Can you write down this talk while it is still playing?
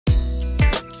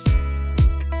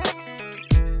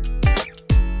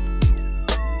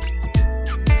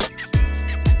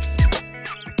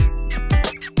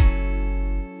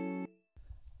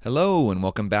Hello, and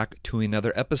welcome back to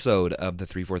another episode of the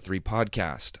 343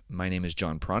 podcast. My name is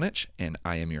John Pronich, and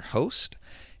I am your host.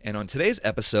 And on today's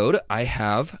episode, I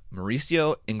have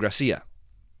Mauricio Ingracia.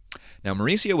 Now,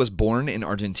 Mauricio was born in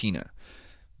Argentina,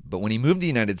 but when he moved to the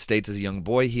United States as a young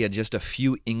boy, he had just a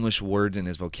few English words in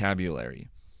his vocabulary.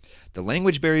 The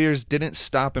language barriers didn't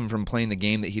stop him from playing the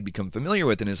game that he'd become familiar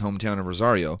with in his hometown of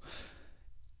Rosario.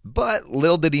 But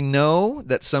little did he know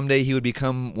that someday he would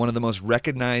become one of the most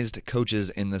recognized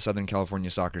coaches in the Southern California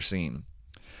soccer scene.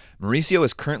 Mauricio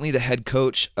is currently the head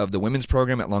coach of the women's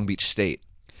program at Long Beach State.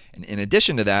 And in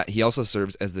addition to that, he also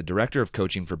serves as the director of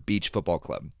coaching for Beach Football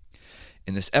Club.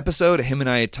 In this episode, him and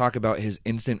I talk about his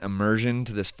instant immersion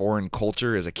to this foreign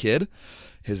culture as a kid,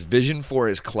 his vision for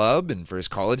his club and for his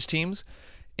college teams,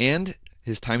 and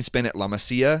his time spent at La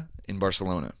Masia in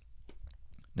Barcelona.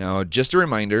 Now, just a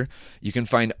reminder, you can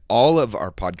find all of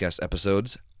our podcast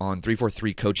episodes on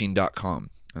 343coaching.com.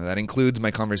 Now, that includes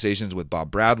my conversations with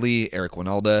Bob Bradley, Eric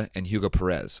Winalda, and Hugo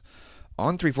Perez.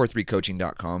 On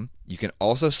 343coaching.com, you can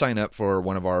also sign up for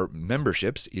one of our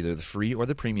memberships, either the free or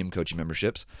the premium coaching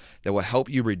memberships, that will help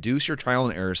you reduce your trial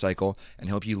and error cycle and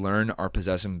help you learn our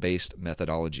possession-based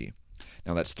methodology.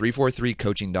 Now, that's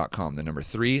 343coaching.com, the number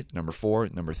 3, number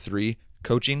 4, number 3,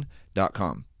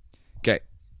 coaching.com. Okay.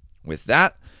 With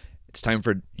that, it's time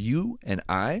for you and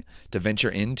I to venture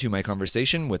into my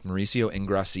conversation with Mauricio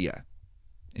Ingracia.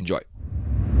 Enjoy.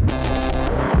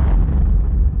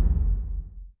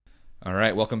 All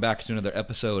right, welcome back to another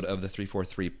episode of the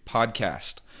 343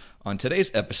 podcast. On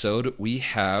today's episode, we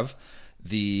have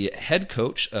the head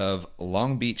coach of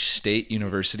Long Beach State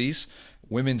University's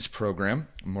women's program,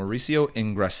 Mauricio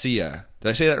Ingracia. Did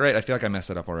I say that right? I feel like I messed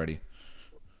that up already.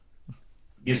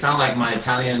 You sound like my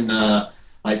Italian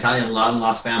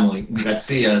lost family.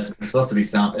 Grazia is supposed to be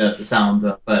sound,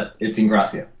 but it's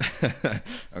Ingracia.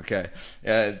 Okay.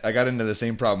 I got into the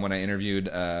same problem when I interviewed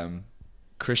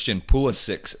Christian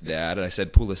Pulisic's dad. I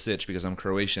said Pulisic because I'm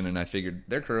Croatian, and I figured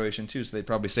they're Croatian too, so they'd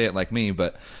probably say it like me,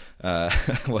 but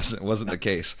wasn't the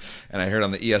case. And I heard on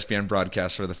the ESPN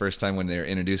broadcast for the first time when they were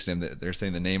introducing him that they're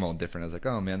saying the name all different. I was like,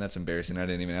 oh man, that's embarrassing. I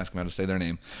didn't even ask them how to say their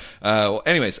name.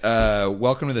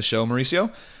 Welcome to the show,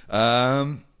 Mauricio.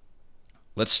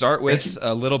 Let's start with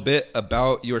a little bit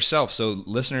about yourself. So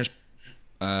listeners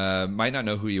might not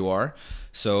know who you are.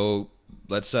 So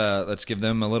let's give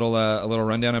them a little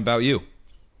rundown about you.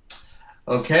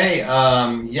 Okay.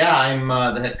 I'm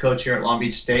the head coach here at Long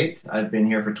Beach State. I've been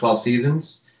here for 12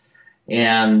 seasons,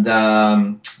 and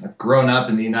I've grown up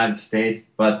in the United States,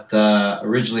 but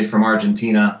originally from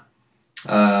Argentina.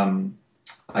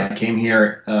 I came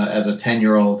here as a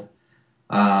 10-year-old.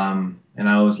 And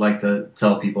I always like to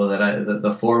tell people that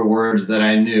the 4 words that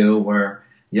I knew were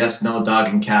yes, no, dog,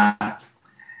 and cat.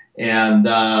 And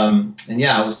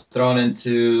I was thrown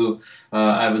into,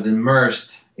 I was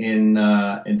immersed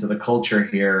into the culture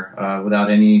here without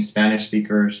any Spanish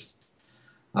speakers.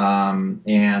 I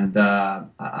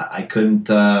couldn't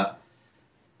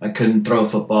throw a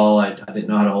football. I didn't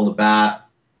know how to hold a bat.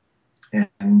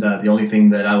 And the only thing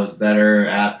that I was better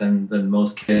at than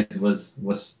most kids was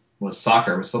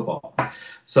soccer, was football.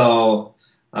 So,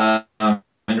 and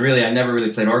really, I never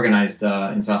really played organized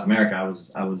in South America.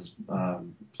 I was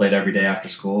played every day after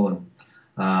school,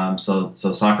 and so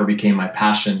soccer became my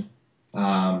passion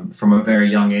from a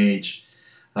very young age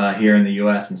here in the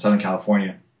U.S. in Southern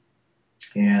California,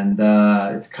 and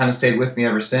it's kind of stayed with me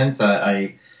ever since.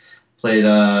 I played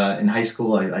in high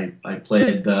school. I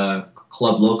played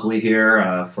club locally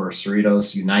here for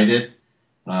Cerritos United.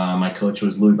 My coach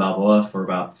was Louis Balboa for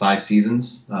about 5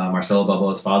 seasons, Marcelo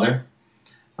Balboa's father.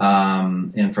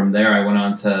 And from there, I went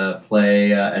on to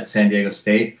play at San Diego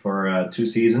State for 2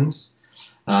 seasons.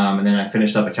 And then I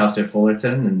finished up at Cal State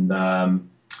Fullerton. And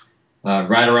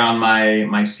right around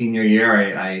my senior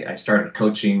year, I started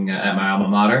coaching at my alma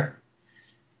mater.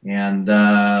 And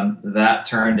that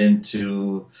turned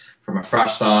into, from a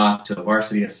fresh soft to a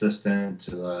varsity assistant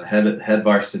to a head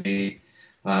varsity,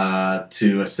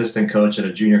 to assistant coach at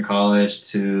a junior college,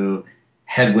 to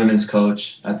head women's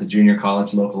coach at the junior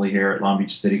college locally here at Long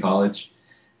Beach City College.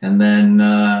 And then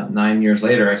 9 years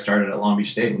later, I started at Long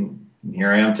Beach State, and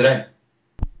here I am today.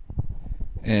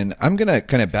 And I'm going to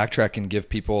kind of backtrack and give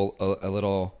people a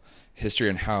little history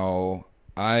on how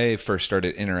I first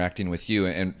started interacting with you.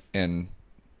 And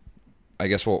I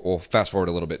guess we'll fast forward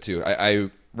a little bit too. I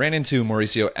ran into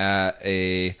Mauricio at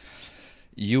a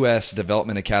U.S.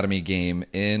 Development Academy game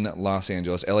in Los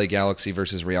Angeles, LA Galaxy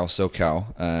versus Real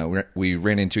SoCal. We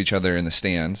ran into each other in the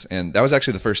stands, and that was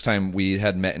actually the first time we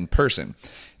had met in person.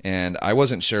 And I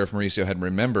wasn't sure if Mauricio had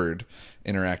remembered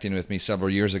interacting with me several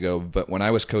years ago, but when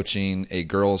I was coaching a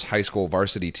girls' high school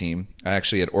varsity team, I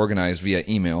actually had organized via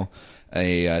email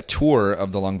a tour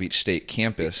of the Long Beach State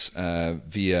campus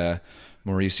via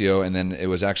Mauricio, and then it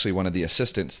was actually one of the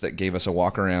assistants that gave us a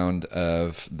walk around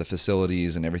of the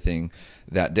facilities and everything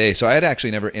that day. So I had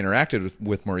actually never interacted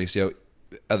with Mauricio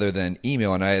other than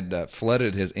email, and I had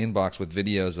flooded his inbox with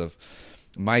videos of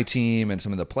my team and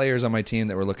some of the players on my team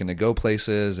that were looking to go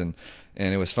places, and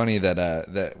it was funny that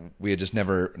that we had just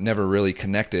never really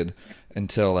connected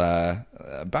until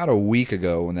about a week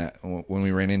ago when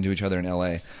we ran into each other in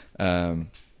LA.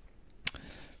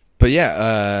 But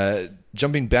yeah,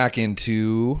 jumping back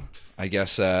into, I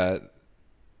guess, the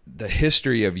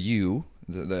history of you,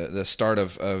 the start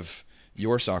of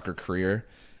your soccer career.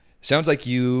 Sounds like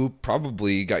you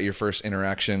probably got your first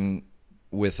interaction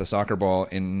with a soccer ball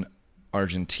in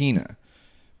Argentina.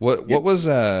 What was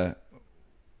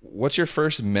what's your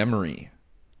first memory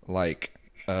like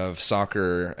of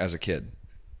soccer as a kid?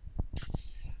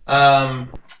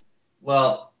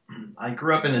 Well, I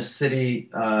grew up in a city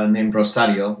named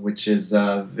Rosario, which is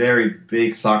a very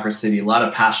big soccer city, a lot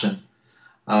of passion.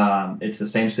 It's the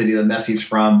same city that Messi's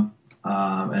from,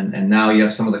 and now you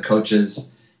have some of the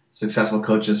coaches, successful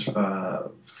coaches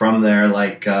from there,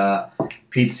 like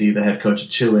Pizzi, the head coach of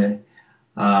Chile.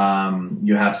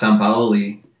 You have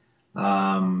Sampaoli.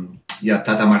 You have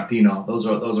Tata Martino. Those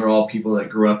are all people that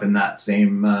grew up in that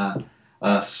same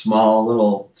small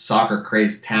little soccer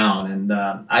crazed town. And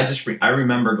I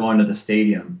remember going to the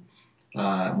stadium when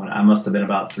I must have been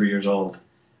about 3 years old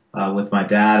with my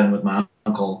dad and with my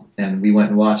uncle, and we went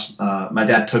and watched. My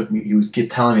dad took me. He was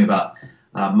telling me about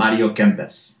Mario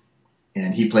Kempes,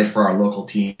 and he played for our local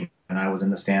team. And I was in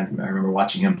the stands. I remember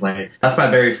watching him play. That's my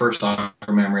very first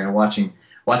soccer memory of watching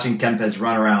Kempes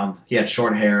run around. He had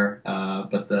short hair,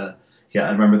 but I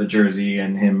remember the jersey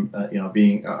and him,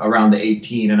 being around the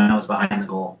 18, and I was behind the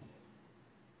goal.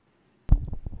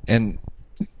 And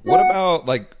what about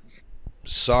like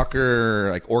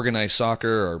soccer, like organized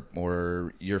soccer,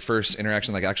 or your first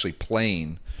interaction, like actually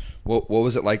playing? What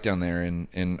was it like down there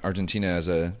in Argentina as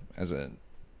a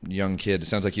young kid? It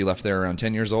sounds like you left there around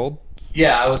 10 years old.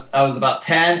 Yeah, I was about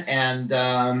 10, and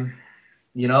there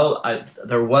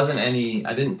wasn't any.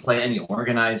 I didn't play any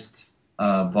organized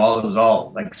ball. It was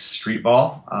all like street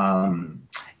ball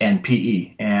and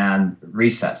PE and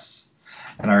recess.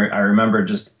 And I remember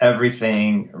just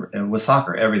everything with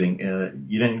soccer. Everything.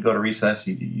 You didn't go to recess.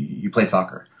 You played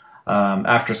soccer.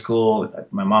 After school,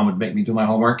 my mom would make me do my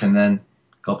homework and then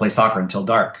go play soccer until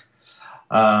dark.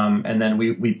 And then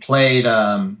we played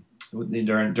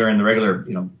during the regular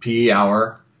PE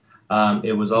hour.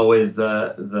 It was always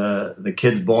the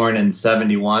kids born in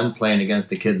 71 playing against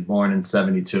the kids born in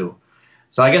 72.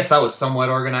 So I guess that was somewhat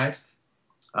organized,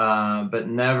 but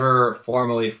never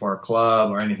formally for a club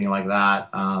or anything like that.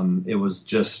 It was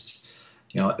just,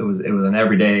 it was an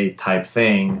everyday type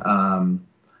thing.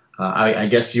 I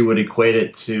guess you would equate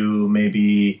it to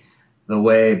maybe the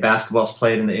way basketball's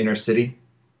played in the inner city.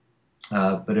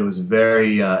 But it was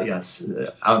very out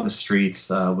in the streets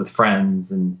with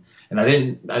friends, and I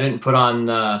didn't put on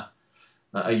a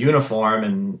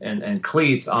uniform and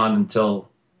cleats on until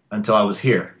I was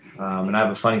here. And I have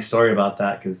a funny story about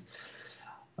that because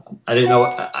I didn't know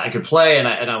I could play, and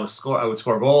I would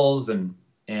score goals, and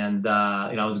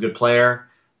I was a good player.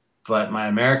 But my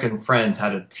American friends had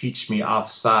to teach me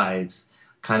offsides,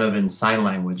 kind of in sign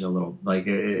language a little. Like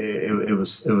it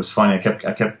was funny. I kept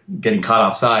getting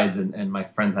caught offsides, and my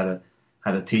friends had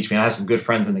to teach me. I have some good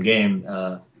friends in the game,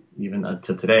 even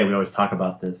to today. We always talk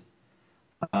about this.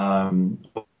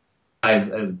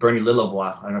 As Bernie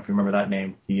Lillevoix, I don't know if you remember that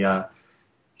name.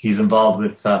 He's involved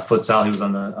with futsal. He was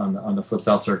on the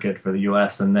futsal circuit for the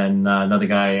U.S. And then another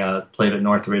guy played at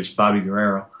Northridge, Bobby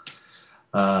Guerrero.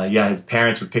 His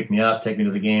parents would pick me up, take me to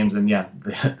the games, and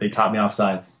they taught me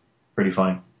offsides. Pretty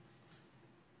funny.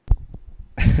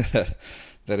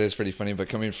 That is pretty funny. But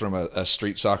coming from a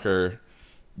street soccer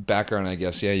background, I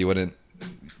guess, you wouldn't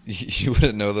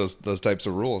know those types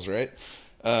of rules, right?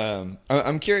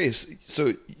 I'm curious.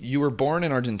 So you were born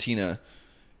in Argentina.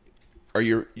 Are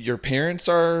your parents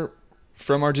are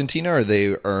from Argentina, or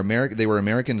they are American? They were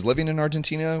Americans living in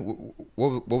Argentina.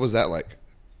 What was that like?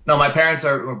 No, my parents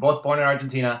were both born in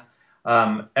Argentina.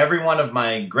 Every one of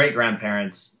my great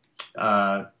grandparents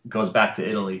goes back to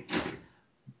Italy,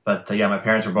 but my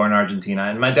parents were born in Argentina,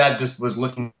 and my dad just was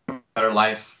looking for a better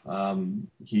life.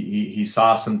 He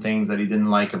saw some things that he didn't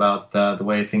like about the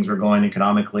way things were going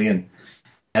economically, and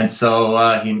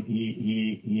so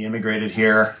he immigrated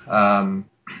here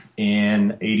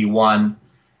in '81,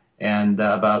 and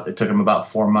it took him about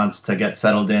 4 months to get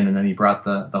settled in, and then he brought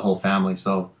the whole family.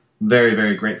 So very,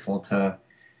 very grateful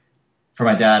for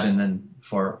my dad, and then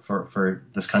for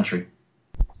this country.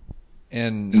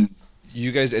 And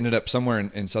you guys ended up somewhere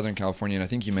in Southern California, and I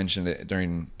think you mentioned it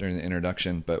during the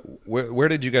introduction. But where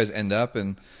did you guys end up,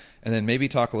 and then maybe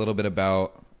talk a little bit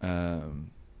about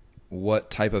what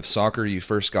type of soccer you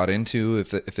first got into,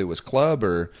 if it was club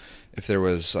or if there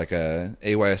was like a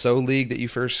AYSO league that you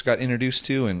first got introduced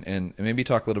to, and maybe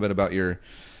talk a little bit about your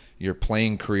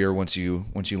playing career once you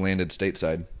landed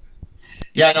stateside.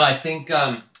 Yeah, no, I think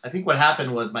what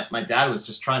happened was my dad was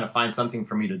just trying to find something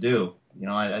for me to do.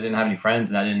 I didn't have any friends,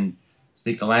 and I didn't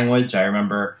speak the language. I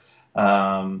remember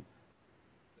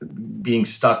being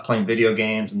stuck playing video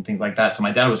games and things like that. So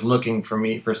my dad was looking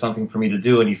for something for me to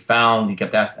do, and he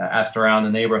kept asked around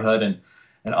the neighborhood,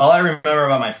 and all I remember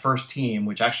about my first team,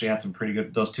 which actually had some pretty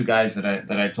good, those two guys that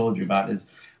I told you about, is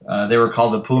they were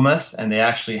called the Pumas, and they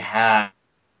actually had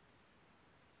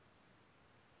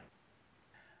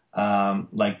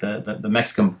like the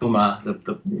Mexican Puma,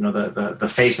 the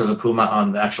face of the Puma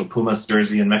on the actual Pumas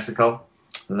jersey in Mexico.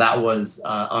 That was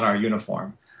on our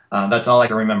uniform. That's all I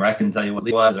can remember. I couldn't tell you what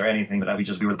it was or anything, but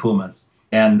we were the Pumas,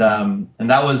 and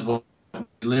that was when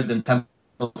we lived in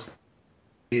Temple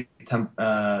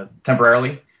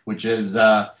temporarily, which is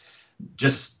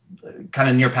just kind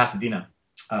of near Pasadena.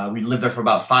 We lived there for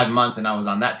about 5 months, and I was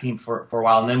on that team for a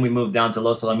while, and then we moved down to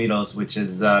Los Alamitos, which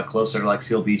is closer to like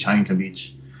Seal Beach, Huntington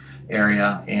Beach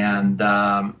area, and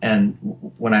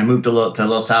when I moved to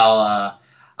Los Al,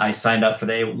 I signed up for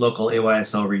the local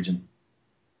AYSO region,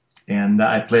 and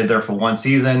I played there for 1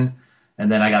 season,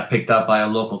 and then I got picked up by a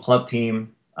local club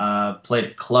team.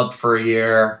 Played club for a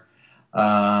year.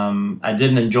 I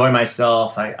didn't enjoy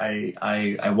myself.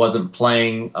 I wasn't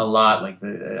playing a lot.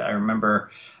 I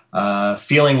remember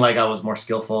feeling like I was more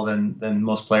skillful than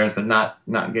most players, but not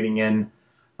getting in.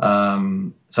 So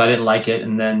I didn't like it,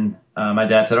 and then my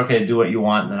dad said, "Okay, do what you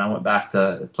want." And then I went back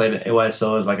to play at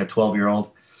AYSO as like a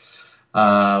 12-year-old.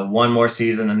 1 more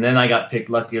season, and then I got picked.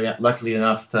 Luckily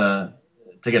enough to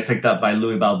get picked up by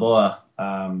Louis Balboa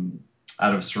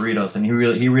out of Cerritos, and he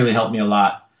really helped me a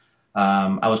lot.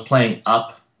 I was playing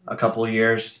up a couple of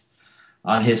years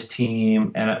on his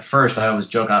team, and at first I always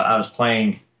joke I was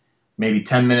playing maybe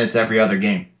 10 minutes every other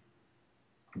game.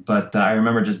 But I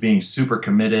remember just being super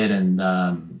committed,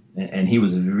 and he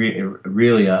was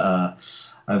really a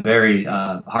very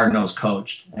hard-nosed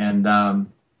coach. And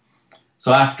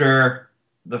so after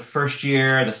the first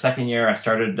year, the second year, I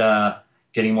started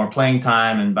getting more playing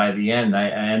time, and by the end, I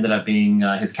ended up being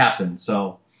his captain.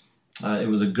 So it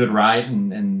was a good ride,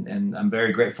 and I'm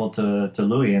very grateful to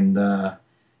Louis and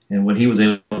what he was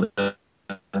able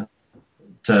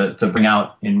to bring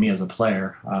out in me as a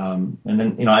player. And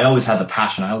then, I always had the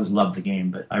passion. I always loved the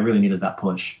game, but I really needed that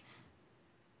push.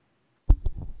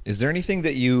 Is there anything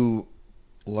that you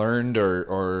learned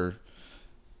or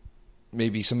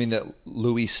maybe something that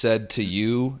Louis said to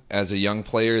you as a young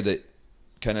player that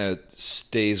kind of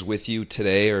stays with you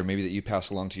today, or maybe that you pass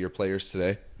along to your players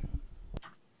today?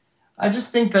 I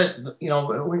just think that,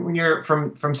 when you're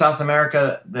from South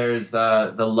America, there's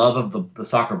the love of the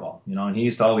soccer ball, and he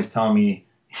used to always tell me,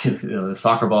 the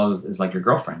soccer ball is like your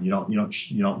girlfriend. You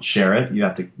don't share it. You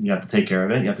have to take care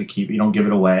of it. You don't give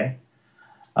it away.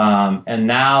 And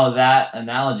now that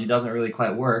analogy doesn't really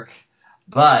quite work,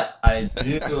 but I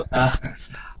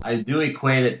do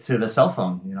equate it to the cell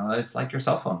phone. It's like your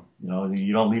cell phone.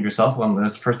 You don't leave your cell phone.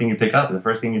 That's the first thing you pick up, the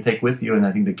first thing you take with you. And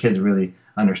I think the kids really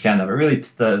understand that. But really,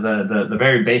 the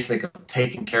very basic of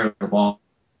taking care of the ball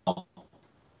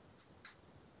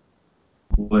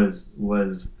was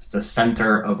the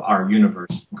center of our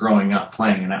universe growing up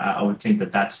playing. And I would think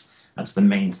that's the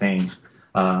main thing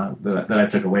that I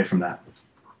took away from that.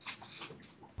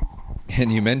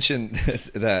 And you mentioned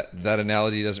that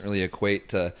analogy doesn't really equate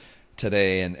to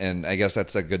today, and I guess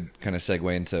that's a good kind of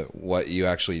segue into what you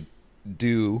actually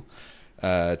do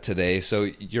today. So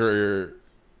you're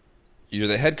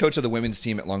the head coach of the women's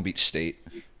team at Long Beach State.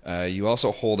 You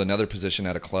also hold another position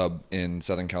at a club in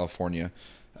Southern California.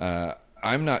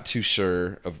 I'm not too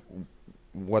sure of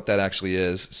what that actually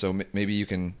is, so maybe you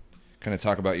can kind of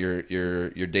talk about your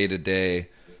day-to-day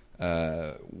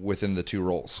within the two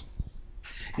roles.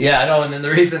 Yeah, I know, and then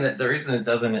the reason it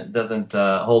doesn't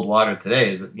hold water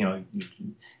today is that,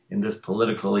 in this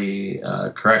politically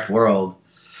correct world,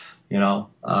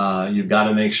 you've got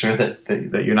to make sure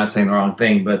that you're not saying the wrong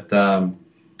thing. But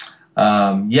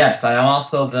yes, I am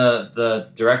also the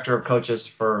director of coaches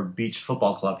for Beach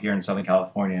Football Club here in Southern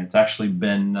California. It's actually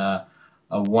been a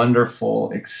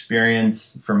wonderful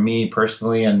experience for me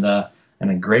personally, and a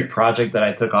great project that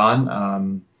I took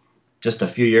on. just a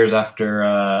few years after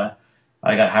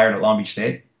I got hired at Long Beach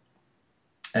State.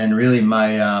 And really,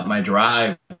 my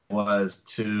drive was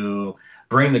to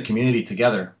bring the community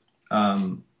together.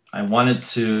 I wanted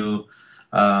to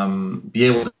be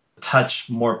able to touch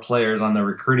more players on the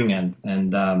recruiting end,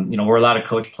 and we're a lot of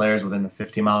coach players within the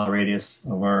 50-mile radius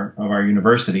of our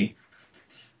university.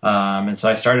 And so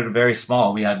I started very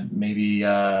small. We had maybe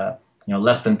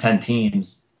less than 10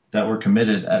 teams that were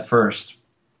committed at first.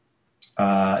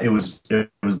 It was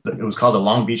called the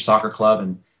Long Beach Soccer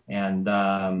Club, and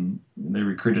they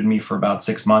recruited me for about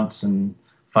 6 months, and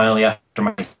finally after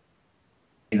my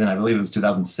season, I believe it was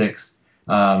 2006,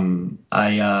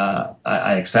 I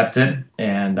accepted,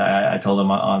 and I told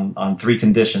them on three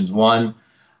conditions. One,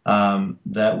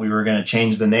 that we were going to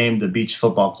change the name to Beach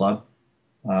Football Club,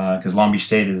 because Long Beach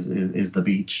State is the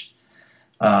beach.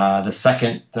 The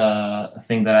second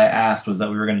thing that I asked was that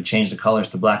we were going to change the colors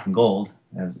to black and gold,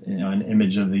 as an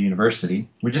image of the university,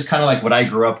 which is kind of like what I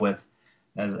grew up with.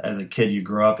 As a kid, you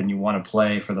grow up and you want to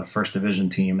play for the first division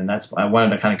team, and I wanted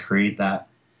to kind of create that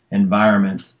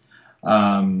environment.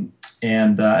 And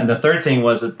the third thing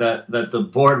was that the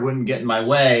board wouldn't get in my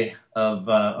way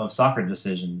of soccer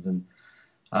decisions, and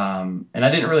I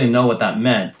didn't really know what that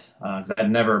meant because I'd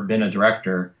never been a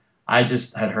director. I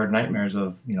just had heard nightmares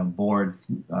of boards,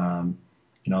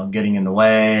 getting in the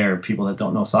way, or people that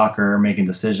don't know soccer making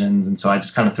decisions, and so I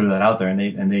just kind of threw that out there,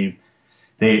 and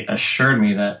they assured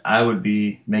me that I would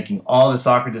be making all the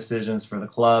soccer decisions for the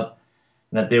club,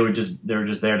 and that they were just there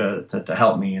to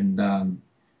help me, and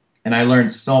I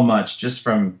learned so much just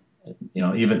from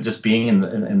even just being in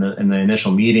the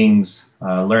initial meetings,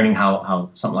 learning how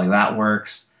something like that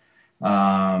works,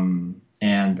 and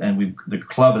the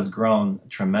club has grown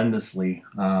tremendously.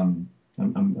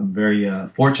 I'm very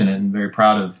fortunate and very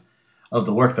proud of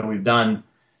the work that we've done.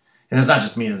 And it's not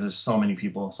just me. There's so many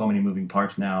people, so many moving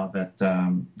parts now that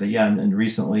and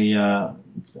recently,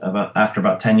 after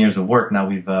about 10 years of work, now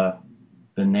we've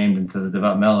been named into the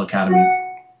Developmental Academy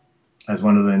as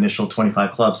one of the initial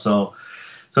 25 clubs. So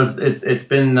it's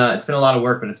been a lot of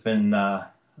work, but it's been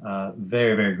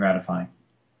very, very gratifying.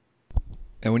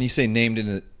 And when you say named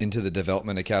into the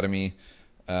Development Academy,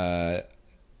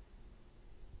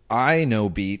 I know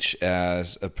Beach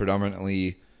as a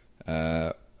predominantly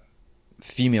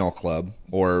female club,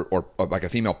 or like a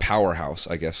female powerhouse,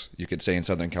 I guess you could say, in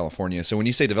Southern California. So when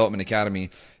you say Development Academy,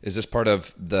 is this part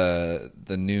of the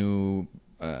new,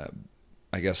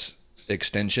 I guess,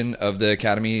 extension of the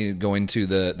academy going to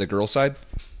the girls' side?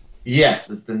 Yes,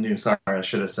 it's the new. Sorry, I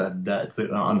should have said that. It's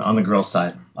on the girls'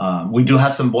 side. We do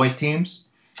have some boys teams,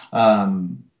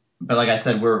 but like I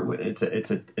said, it's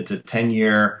a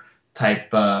 10-year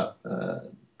type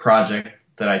project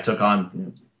that I took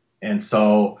on, and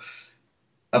so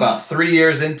about 3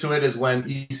 years into it is when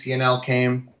ECNL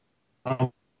came,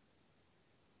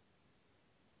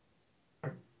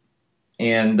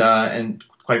 and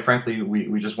quite frankly,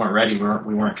 we just weren't ready.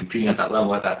 We weren't competing at that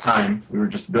level at that time. We were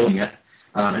just building it,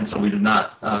 and so we did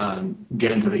not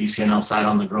get into the ECNL side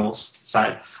on the girls'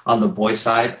 side. On the boys'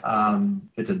 side,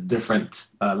 it's a different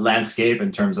landscape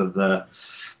in terms of the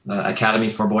academy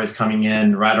for boys coming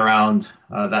in right around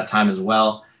that time as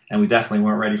well, and we definitely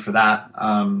weren't ready for that.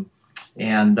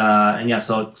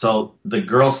 So the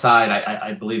girls' side,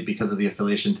 I believe, because of the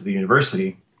affiliation to the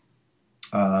university,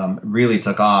 really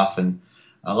took off, and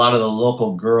a lot of the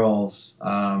local girls,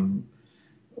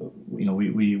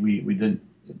 we did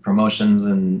promotions,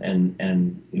 and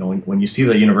when you see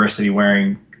the university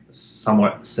wearing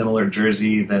somewhat similar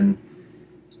jersey than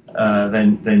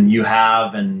you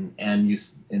have, and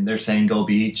they're saying go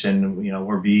Beach, and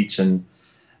we're Beach, and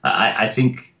I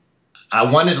think I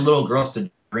wanted little girls to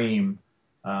dream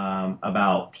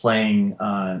about playing,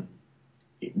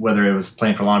 whether it was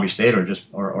playing for Long Beach State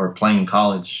or playing in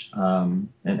college, and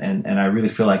I really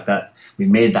feel like that we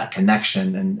made that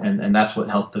connection, and that's what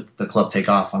helped the club take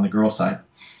off on the girls' side.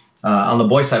 On the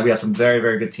boys' side, we have some very,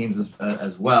 very good teams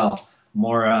as well,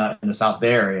 more in the South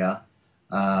Bay area,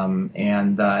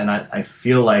 and I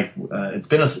feel like it's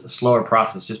been a slower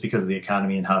process just because of the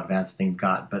academy and how advanced things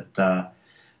got,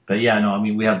 But yeah, no, I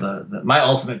mean, we have my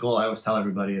ultimate goal, I always tell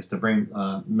everybody, is to bring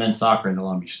men's soccer into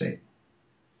Long Beach State.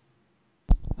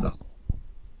 So.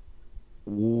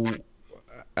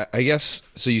 I guess,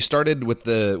 so you started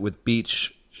with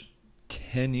Beach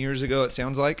 10 years ago, it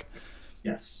sounds like?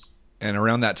 Yes. And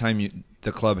around that time,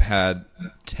 the club had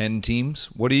 10 teams.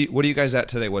 What are you guys at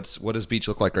today? What does Beach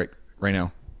look like right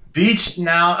now? Beach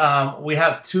now, we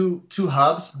have two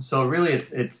hubs. So really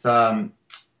it's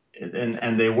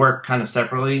and they work kind of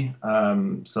separately.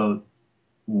 So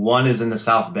one is in the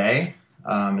South Bay,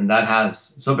 and that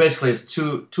has so basically it's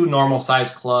two normal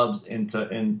sized clubs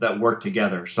that work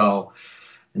together. So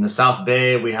in the South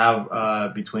Bay, we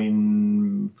have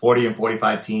between 40 and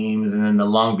 45 teams, and in the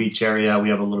Long Beach area, we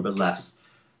have a little bit less.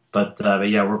 But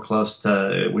yeah, we're close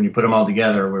to, when you put them all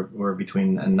together, we're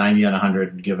between 90 and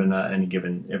 100 given any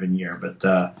given year. But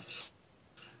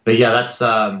yeah, that's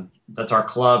our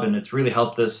club, and it's really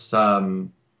helped us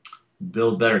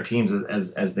build better teams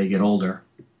as they get older.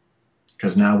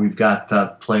 Because now we've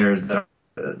got players that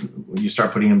when you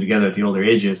start putting them together at the older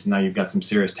ages, now you've got some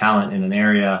serious talent in an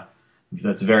area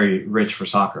that's very rich for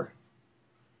soccer.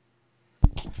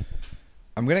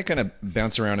 I'm going to kind of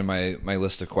bounce around in my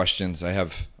list of questions. I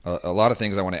have a lot of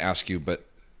things I want to ask you, but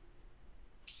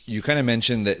you kind of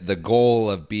mentioned that the goal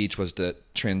of Beach was to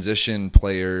transition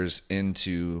players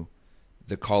into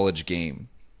the college game.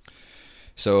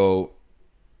 So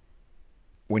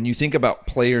when you think about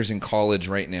players in college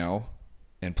right now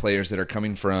and players that are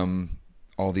coming from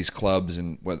all these clubs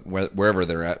and wherever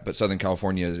they're at, but Southern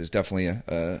California is definitely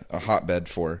a hotbed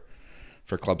for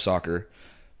club soccer.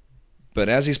 But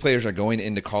as these players are going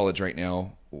into college right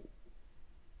now,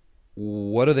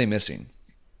 what are they missing?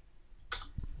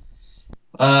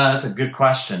 That's a good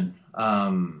question.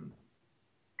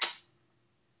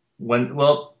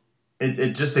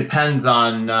 It just depends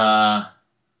on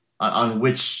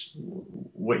which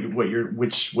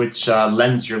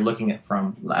lens you're looking at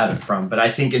it from. But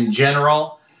I think in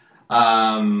general,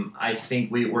 I think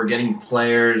we're getting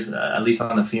players, at least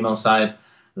on the female side,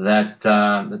 that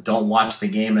don't watch the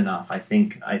game enough. I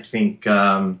think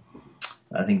that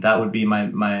would be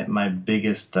my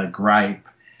biggest gripe.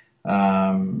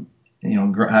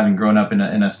 Having grown up in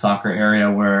a soccer area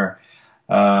where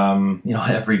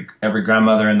every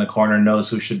grandmother in the corner knows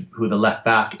who the left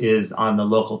back is on the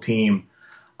local team,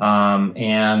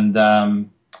 and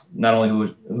not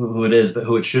only who it is, but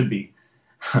who it should be.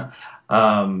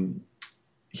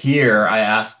 Here, I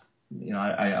asked.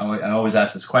 I always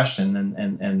ask this question,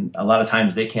 and a lot of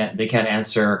times they can't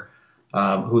answer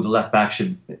who the left back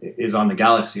is on the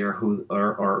Galaxy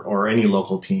or any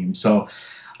local team. So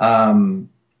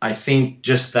I think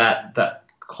just that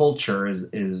culture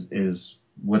is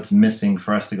what's missing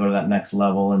for us to go to that next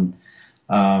level, and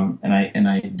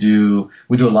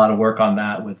we do a lot of work on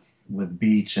that with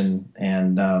Beach and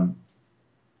trying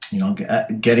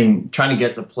to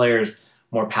get the players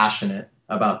more passionate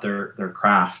about their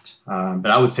craft.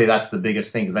 But I would say that's the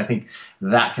biggest thing, because I think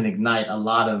that can ignite a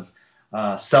lot of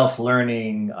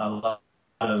self-learning, a lot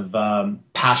of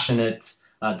passionate,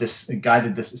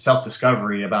 guided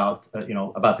self-discovery about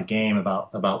the game,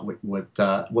 about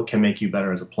what can make you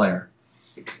better as a player.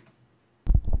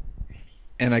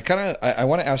 And I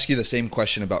want to ask you the same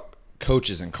question about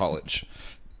coaches in college.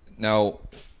 Now,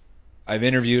 I've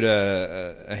interviewed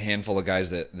a handful of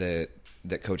guys that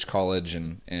coach college,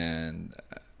 and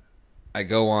I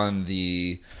go on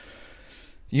the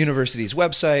university's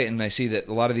website and I see that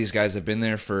a lot of these guys have been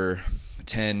there for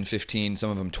 10, 15, some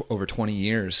of them over 20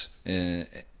 years.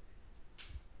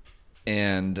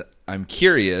 And I'm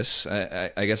curious,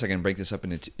 I guess I can break this up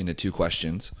into two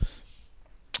questions.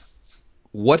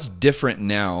 What's different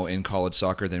now in college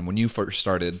soccer than when you first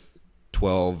started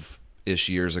 12-ish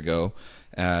years ago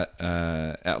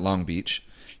at Long Beach?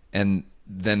 And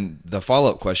then the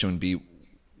follow-up question would be,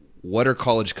 what are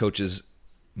college coaches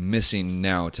missing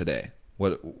now today?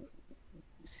 What's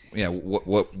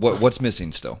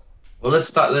missing still? Well, let's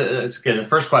start. It's good. The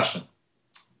first question,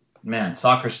 man,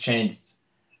 soccer's changed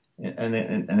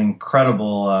an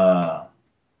incredible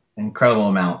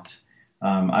amount.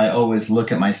 I always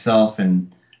look at myself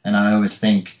and I always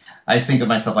think of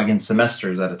myself like in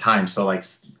semesters at a time. So like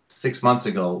 6 months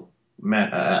ago,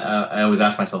 man, I always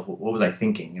ask myself, what was I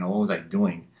thinking? What was I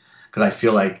doing? Because I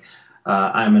feel like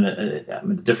I'm in a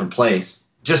different place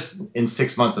just in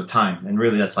 6 months of time, and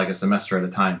really that's like a semester at a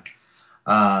time.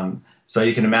 So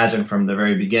you can imagine from the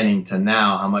very beginning to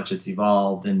now how much it's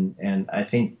evolved, and I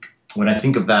think when I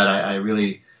think of that, I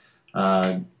really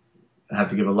have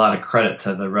to give a lot of credit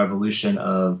to the revolution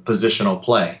of positional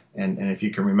play. And if you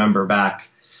can remember back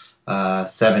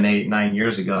 7, 8, 9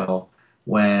 years ago,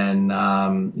 when I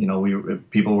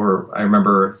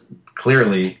remember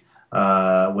clearly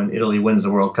when Italy wins the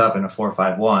World Cup in a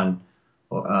 4-5-1,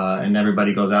 and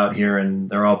everybody goes out here and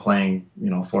they're all playing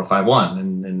 4-5-1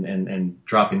 and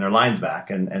dropping their lines back,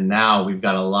 and now we've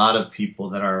got a lot of people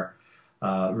that are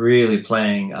really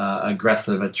playing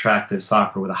aggressive, attractive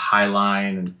soccer with a high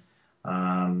line,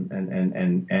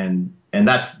 and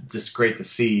that's just great to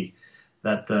see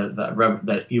that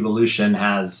that evolution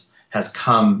has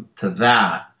come to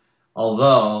that.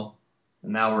 Although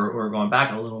And now we're going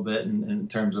back a little bit in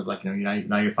terms of like,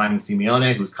 now you're finding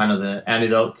Simeone, who's kind of the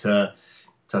antidote to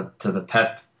the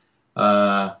Pep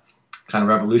kind of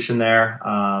revolution there.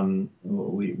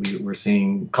 We're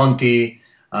seeing Conte,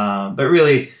 but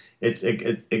really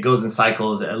it goes in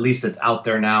cycles. At least it's out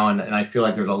there now, and I feel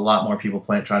like there's a lot more people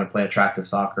trying to play attractive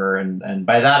soccer, and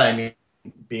by that I mean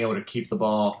being able to keep the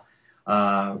ball,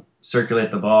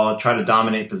 circulate the ball, try to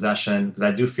dominate possession, because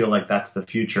I do feel like that's the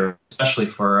future, especially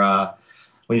for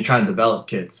when you're trying to develop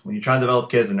kids. When you're trying to develop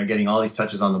kids and they're getting all these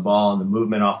touches on the ball and the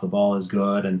movement off the ball is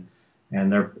good, and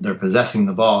they're possessing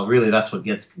the ball. Really, that's what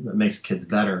makes kids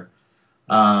better.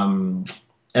 And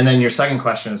then your second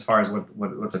question, as far as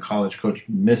what's a college coach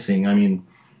missing, I mean,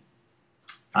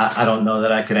 I don't know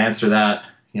that I could answer that.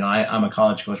 I'm a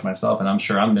college coach myself, and I'm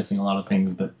sure I'm missing a lot of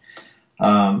things. But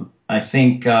I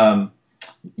think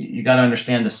you got to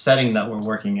understand the setting that we're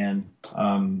working in,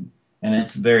 and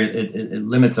it's it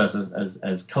limits us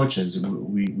as coaches.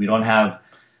 We don't have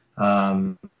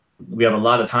we have a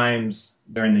lot of times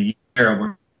during the year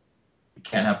where we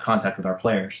can't have contact with our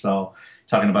players. So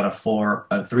talking about a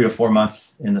 3 or 4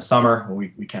 month in the summer where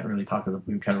we can't really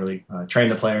we can't really train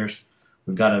the players.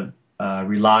 We've got to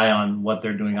rely on what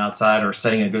they're doing outside, or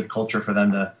setting a good culture for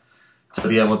them to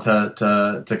be able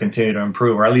to continue to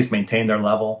improve, or at least maintain their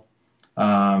level.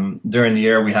 During the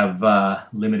year, we have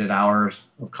limited hours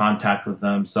of contact with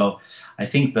them. So I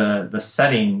think the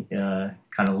setting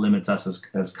kind of limits us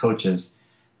as coaches.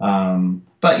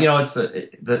 But it's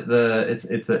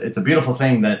a beautiful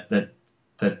thing that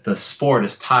the sport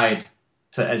is tied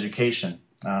to education.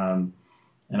 And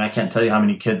I can't tell you how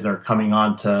many kids are coming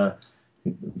on to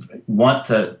want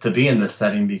to be in this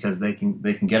setting because they can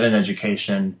get an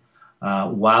education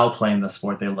while playing the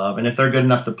sport they love. And if they're good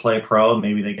enough to play pro,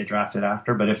 maybe they get drafted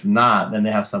after. But if not, then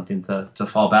they have something to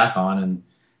fall back on.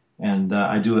 And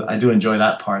I do enjoy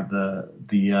that part,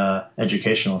 the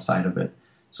educational side of it.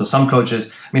 So some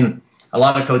coaches, I mean, a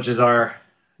lot of coaches are,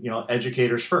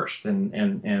 educators first, and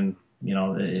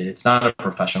it's not a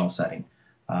professional setting.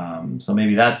 So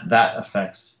maybe that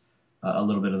affects a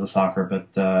little bit of the soccer.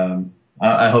 But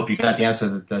I hope you got the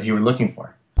answer that you were looking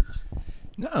for.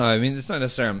 No, I mean, it's not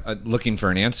necessarily I'm looking for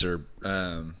an answer.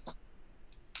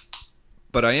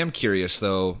 But I am curious,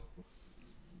 though,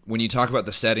 when you talk about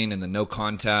the setting and the no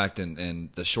contact and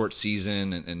the short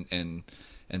season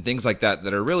and things like that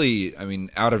are really, I mean,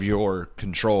 out of your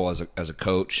control as a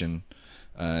coach, and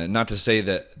not to say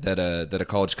that a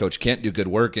college coach can't do good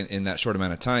work in that short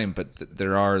amount of time, but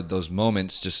there are those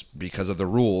moments just because of the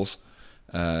rules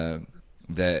that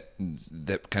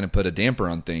kind of put a damper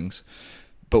on things.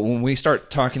 But when we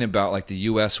start talking about like the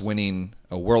U.S. winning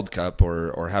a World Cup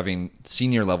or having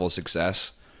senior level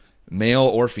success, male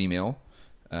or female,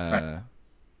 Right.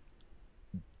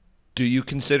 Do you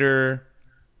consider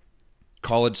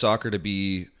college soccer to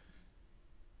be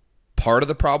part of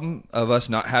the problem of us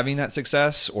not having that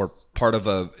success, or part of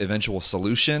a eventual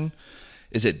solution?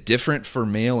 Is it different for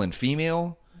male and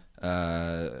female?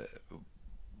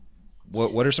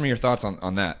 What are some of your thoughts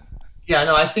on that? Yeah,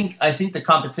 no, I think the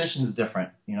competition is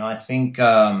different. I think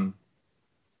on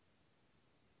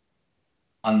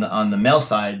the male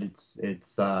side,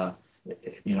 it's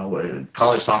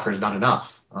college soccer is not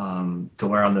enough. To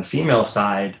where on the female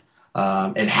side,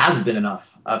 it has been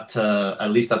enough at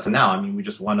least up to now. I mean, we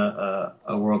just won a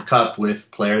World Cup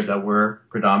with players that were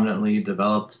predominantly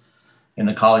developed in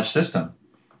the college system.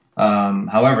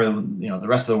 However, the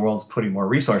rest of the world's putting more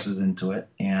resources into it,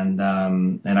 and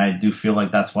I do feel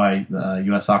like that's why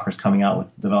U.S. Soccer is coming out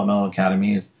with the developmental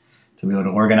academy, is to be able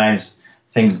to organize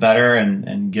things better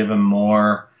and give them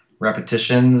more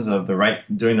repetitions of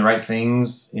doing the right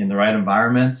things in the right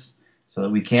environments, so that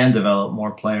we can develop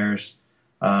more players,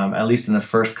 at least in the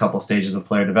first couple stages of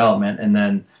player development. And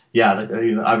then,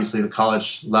 obviously the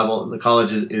college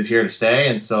is here to stay,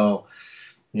 and so.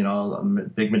 A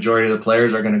big majority of the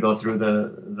players are going to go through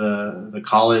the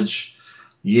college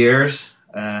years,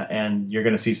 and you're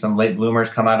going to see some late bloomers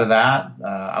come out of that.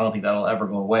 I don't think that'll ever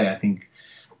go away. I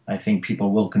think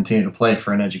people will continue to play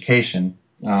for an education.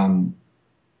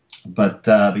 But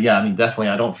yeah, I mean, definitely,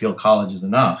 I don't feel college is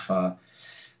enough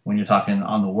when you're talking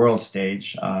on the world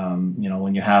stage.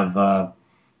 When you have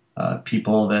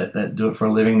people that do it for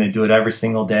a living, they do it every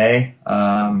single day,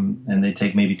 and they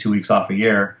take maybe 2 weeks off a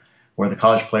year. Where the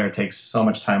college player takes so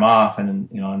much time off,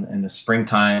 and in the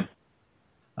springtime,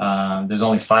 there's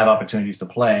only 5 opportunities to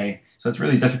play, so it's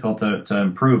really difficult to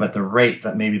improve at the rate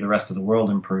that maybe the rest of the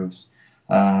world improves.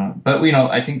 But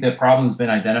I think the problem's been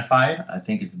identified. I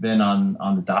think it's been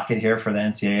on the docket here for the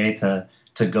NCAA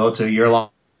to go to a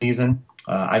year-long season.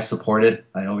 I support it.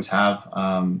 I always have.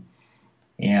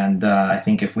 And I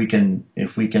think if we can,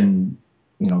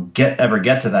 ever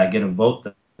get to that, get a vote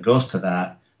that goes to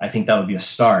that, I think that would be a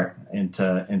start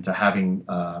into having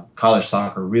college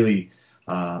soccer really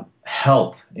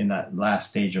help in that last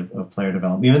stage of player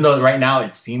development. Even though right now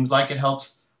it seems like it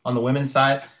helps on the women's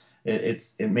side,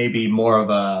 it may be more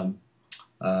of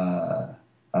not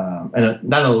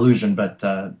an illusion, but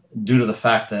due to the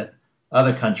fact that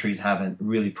other countries haven't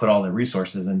really put all their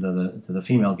resources into the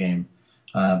female game.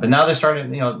 But now they're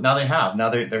starting, now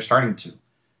they're starting to.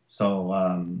 So,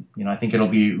 I think it'll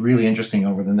be really interesting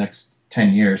over the next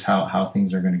 10 years how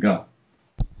things are going to go.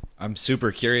 I'm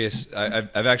super curious.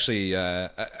 I've actually I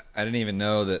didn't even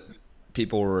know that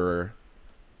people were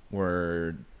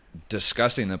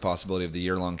discussing the possibility of the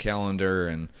year-long calendar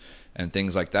and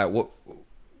things like that.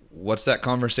 What's that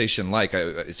conversation like?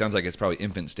 It sounds like it's probably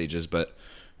infant stages, but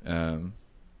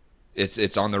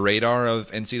it's on the radar of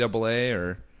NCAA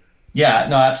or. Yeah,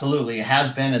 no, absolutely. It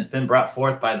has been. It's been brought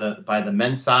forth by the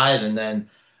men's side, and then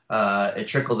it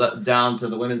trickles up down to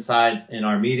the women's side in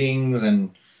our meetings,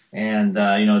 and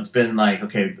it's been like,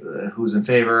 okay, who's in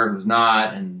favor, who's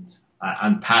not, and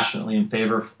I'm passionately in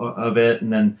favor of it,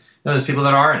 and then there's people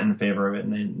that aren't in favor of it,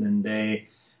 and they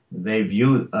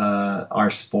view our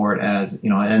sport as,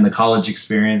 and the college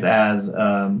experience as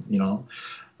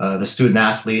the student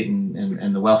athlete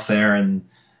and the welfare and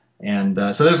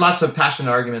so there's lots of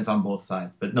passionate arguments on both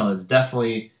sides, but no, it's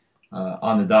definitely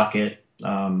on the docket.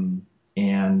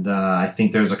 And I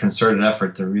think there's a concerted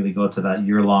effort to really go to that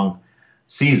year-long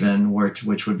season, which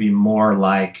would be more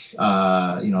like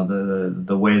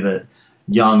the way that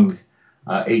young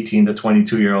 18 to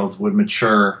 22-year-olds would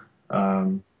mature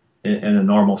in a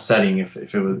normal setting if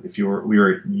we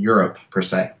were in Europe per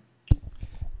se.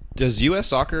 Does U.S.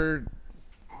 soccer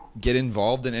get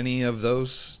involved in any of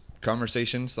those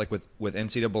conversations, like with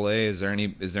NCAA? Is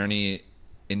there any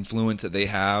influence that they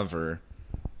have or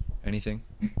anything?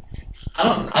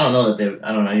 I don't know that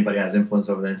anybody has influence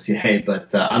over the NCAA,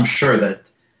 but I'm sure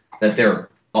that they're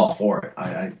all for it.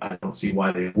 I don't see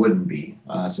why they wouldn't be,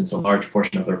 since a large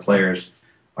portion of their players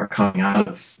are coming out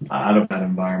of that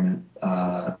environment.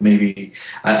 Maybe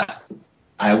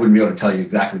I wouldn't be able to tell you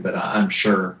exactly, but I'm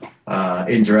sure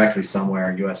indirectly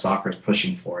somewhere U.S. soccer is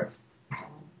pushing for it.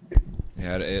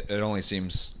 Yeah, it only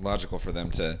seems logical for them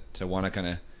to want to kind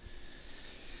of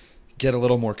get a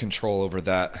little more control over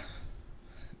that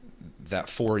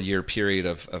 4-year period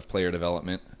of player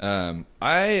development.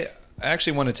 I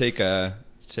actually want to take a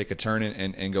turn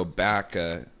and go back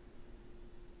to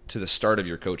the start of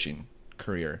your coaching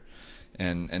career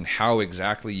and how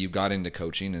exactly you got into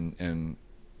coaching and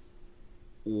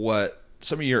what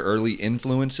some of your early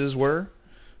influences were,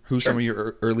 who Sure. some of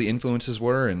your early influences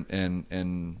were,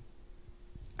 and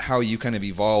how you kind of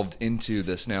evolved into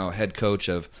this now head coach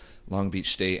of Long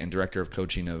Beach State and director of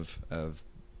coaching of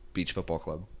Beach Football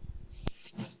Club.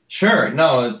 Sure.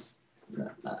 No,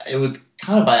 it was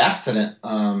kind of by accident.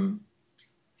 I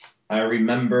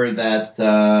remember that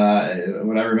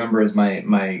what I remember is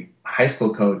my high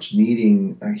school coach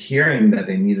hearing that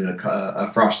they needed a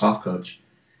Frosh soft coach,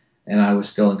 and I was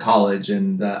still in college,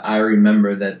 and I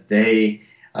remember that they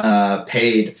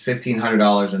paid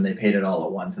 $1,500 and they paid it all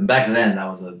at once. And back then that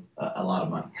was a lot of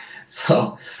money.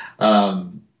 So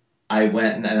I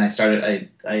went and I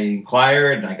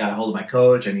inquired and I got a hold of my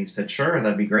coach and he said, sure,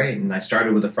 that'd be great. And I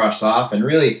started with the Frosh soft, and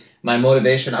really my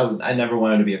motivation, I never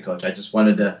wanted to be a coach. I just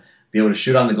wanted to be able to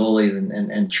shoot on the goalies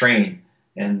and train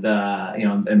and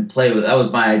and play with. That was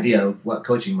my idea of what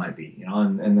coaching might be,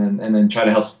 and then try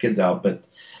to help some kids out. But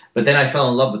then I fell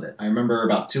in love with it. I remember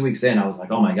about 2 weeks in, I was like,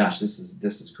 oh my gosh, this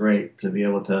is great to be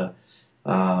able to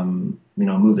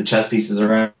move the chess pieces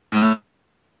around and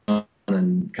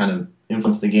kind of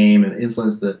influence the game and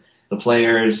influence the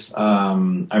players. I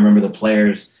remember the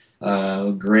players,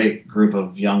 a great group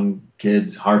of young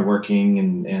kids, hardworking,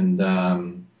 and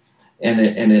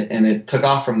it took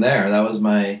off from there. That was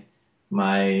my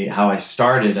how I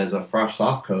started as a Frosh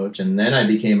soft coach, and then I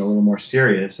became a little more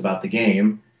serious about the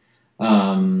game.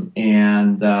 I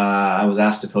was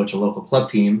asked to coach a local club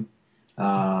team,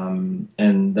 and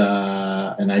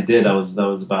I did. That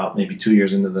was about maybe 2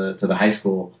 years into the high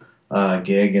school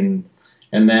gig, and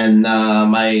then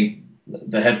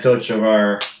the head coach of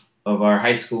our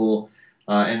high school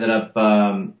ended up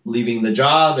leaving the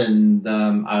job, and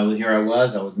I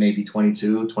was maybe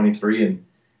 22, 23,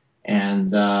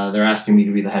 and they're asking me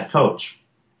to be the head coach,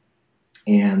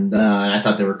 and I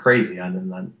thought they were crazy.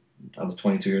 I was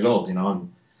 22 years old,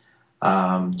 and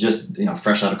just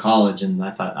fresh out of college, and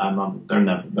I thought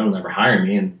they'll never hire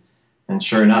me, and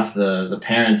sure enough, the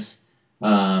parents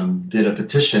did a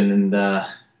petition, and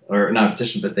or not a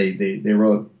petition, but they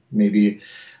wrote maybe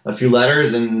a few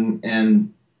letters,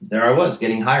 and there I was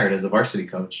getting hired as a varsity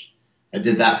coach. I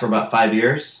did that for about 5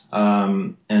 years,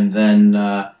 and then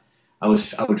I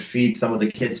would feed some of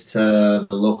the kids to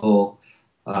the local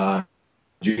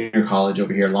junior college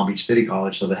over here, Long Beach City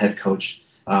College. So the head coach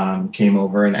came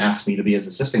over and asked me to be his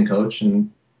assistant coach,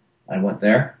 and I went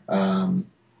there.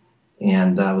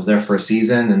 And I was there for a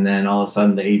season, and then all of a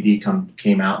sudden the AD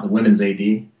came out, the women's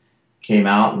AD came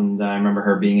out, and I remember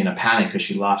her being in a panic because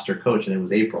she lost her coach, and it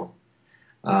was April.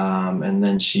 And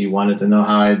then she wanted to know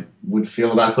how I would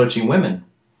feel about coaching women.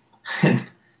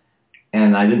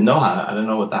 And I didn't know I didn't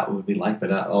know what that would be like,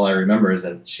 but all I remember is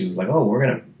that she was like, "Oh, we're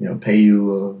gonna, pay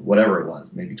you whatever it was,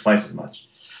 maybe twice as much."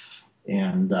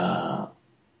 And I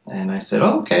said,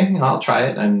 "Oh, okay, I'll try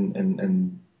it."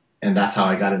 And that's how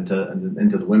I got into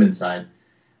the women's side.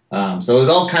 So it was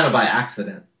all kind of by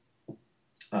accident.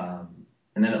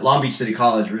 And then at Long Beach City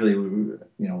College, really,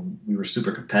 we were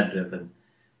super competitive, and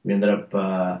we ended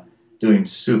up doing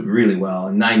really well.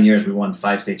 In 9 years, we won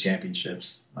 5 state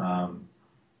championships.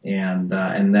 And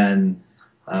then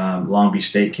Long Beach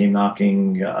State came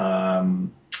knocking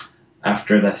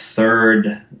after the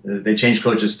third. They changed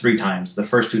coaches 3 times. The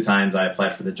first 2 times I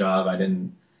applied for the job,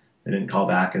 they didn't call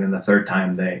back, and then the third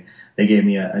time they gave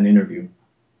me an interview.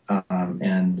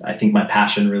 And I think my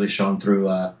passion really shone through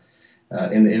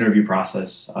in the interview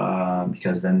process,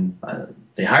 because then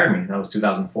they hired me. That was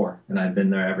 2004, and I've been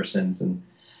there ever since. And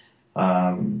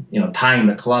tying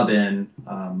the club in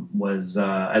was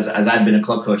as I'd been a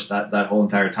club coach that whole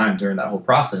entire time during that whole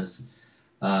process.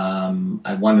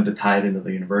 I wanted to tie it into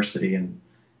the university, and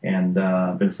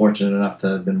been fortunate enough to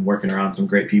have been working around some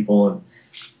great people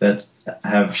that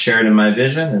have shared in my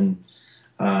vision.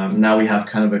 And now we have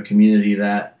kind of a community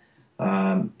that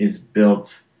is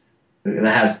built,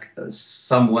 that has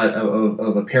somewhat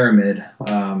of a pyramid,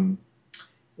 from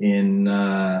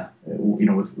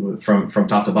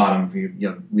top to bottom.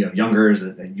 We have youngers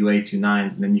at UA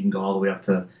 29s, and then you can go all the way up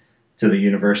to the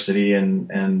university,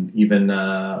 and even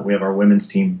we have our women's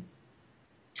team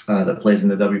that plays in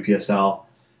the WPSL,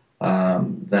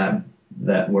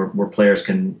 that where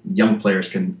young players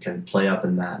can play up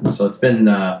in that. And so it's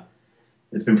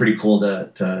been pretty cool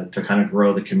to kind of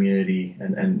grow the community,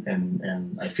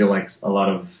 and I feel like a lot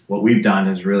of what we've done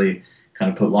has really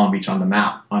kind of put Long Beach on the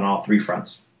map on all 3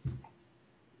 fronts.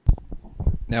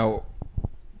 Now,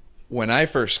 when I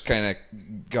first kind of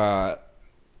got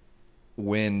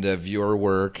wind of your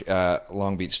work at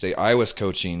Long Beach State, I was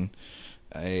coaching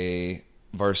a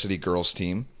varsity girls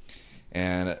team,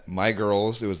 and my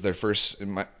girls, it was their first,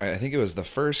 I think it was the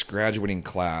first graduating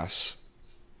class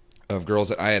of girls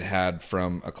that I had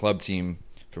from a club team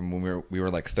from when we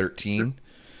were like 13.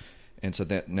 And so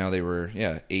that now they were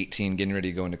 18, getting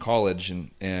ready to go into college,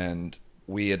 and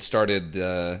we had started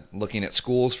looking at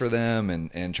schools for them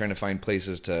and trying to find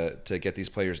places to get these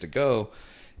players to go.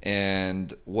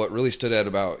 And what really stood out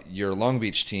about your Long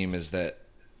Beach team is that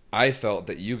I felt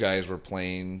that you guys were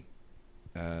playing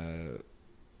the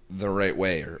right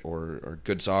way, or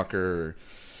good soccer, or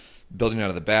building out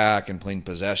of the back and playing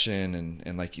possession,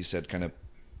 and like you said, kind of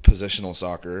positional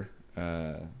soccer.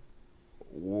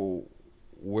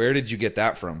 Where did you get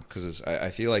that from? Because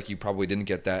I feel like you probably didn't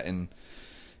get that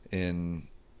in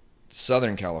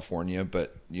Southern California,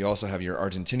 but you also have your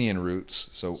Argentinian roots.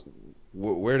 So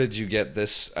where did you get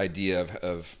this idea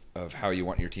of how you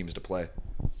want your teams to play?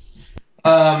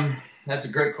 That's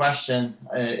a great question.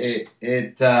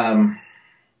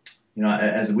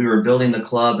 As we were building the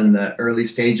club in the early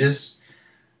stages,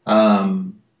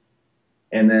 and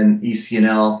then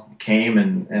ECNL came,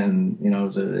 and it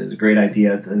was a great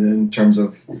idea in terms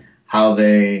of how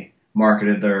they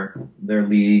marketed their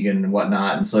league and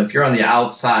whatnot. And so if you're on the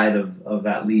outside of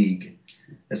that league,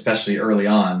 especially early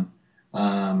on,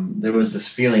 there was this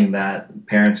feeling that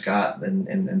parents got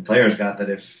and players got that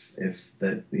if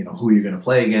who you're going to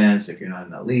play against if you're not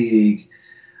in that league.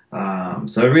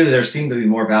 So really there seemed to be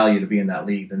more value to be in that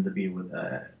league than to be with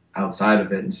outside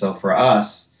of it. And so for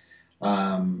us,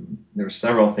 there were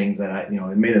several things that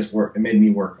it made me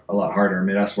work a lot harder. It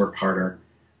made us work harder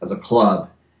as a club.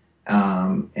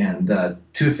 And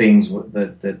 2 things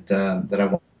that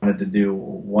I wanted to do.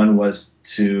 One was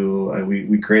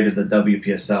we created the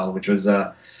WPSL, which was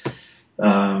a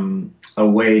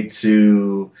way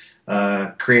to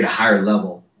create a higher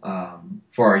level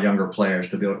for our younger players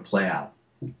to be able to play out.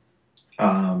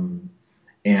 And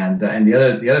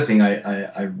the other thing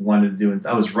I wanted to do, and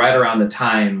that was right around the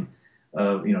time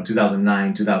of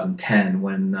 2009, 2010,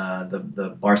 when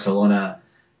the Barcelona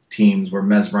teams were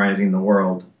mesmerizing the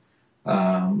world.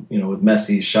 With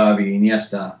Messi, Xavi,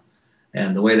 Iniesta,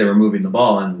 and the way they were moving the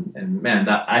ball, and man,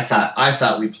 I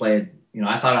thought we played.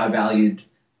 I thought I valued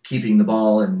keeping the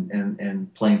ball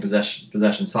and playing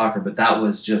possession soccer, but that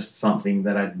was just something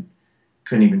that I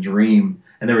couldn't even dream.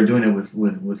 And they were doing it with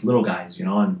little guys,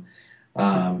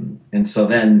 and so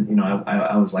then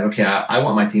I was like, okay, I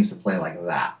want my teams to play like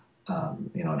that,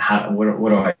 and what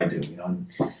do I do, And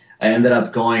I ended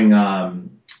up going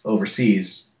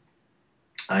overseas.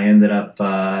 I ended up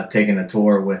taking a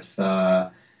tour with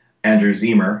Andrew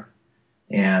Ziemer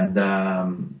and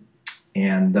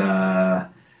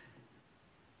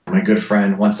my good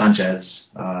friend Juan Sanchez,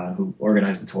 who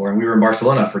organized the tour, and we were in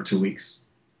Barcelona for 2 weeks,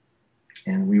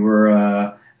 and we were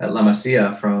at La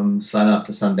Masia from sun up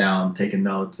to sundown, taking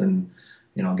notes and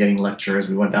getting lectures.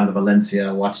 We went down to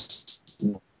Valencia, watched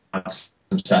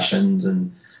some sessions,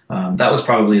 and that was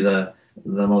probably the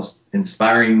most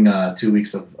inspiring 2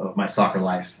 weeks of my soccer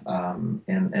life.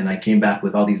 And I came back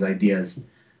with all these ideas,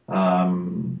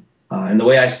 and the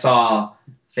way I saw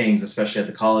things, especially at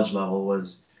the college level,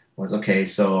 was okay.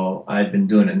 So I'd been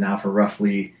doing it now for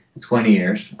roughly 20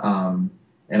 years, and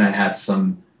I'd had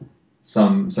some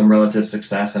relative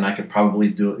success, and I could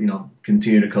probably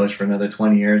continue to coach for another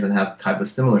 20 years and have type of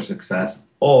similar success,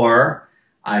 or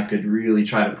I could really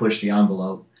try to push the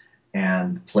envelope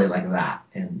and play like that,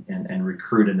 and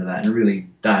recruit into that, and really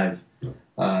dive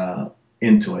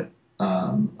into it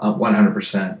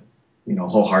 100%,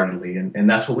 wholeheartedly, and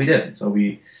that's what we did. So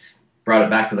we brought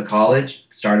it back to the college,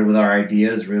 started with our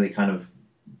ideas, really kind of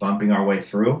bumping our way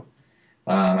through.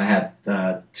 I had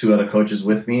 2 other coaches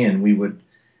with me, and we would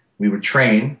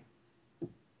train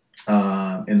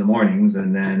in the mornings,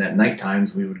 and then at night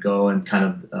times we would go and kind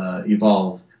of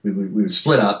evolve. We would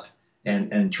split up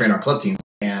and train our club team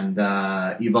and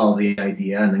evolve the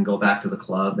idea, and then go back to the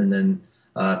club, and then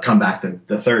come back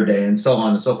the third day, and so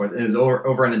on and so forth. It was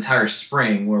over an entire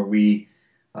spring where we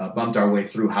bumped our way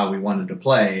through how we wanted to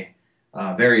play,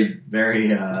 very,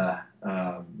 very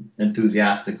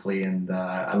enthusiastically, and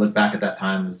I look back at that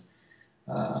time as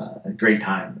a great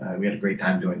time. We had a great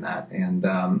time doing that, and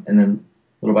then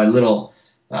little by little,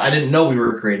 I didn't know we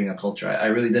were creating a culture. I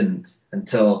really didn't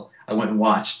until I went and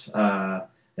watched.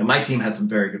 And my team had some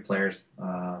very good players,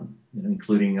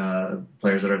 including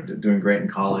players that are doing great in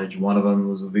college. One of them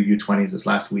was with the U20s this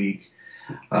last week.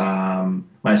 My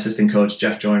assistant coach,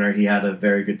 Jeff Joyner, he had a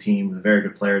very good team with very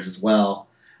good players as well.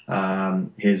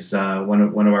 His one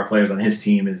of our players on his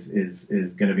team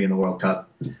is going to be in the World Cup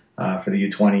for the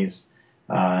U20s,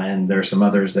 and there are some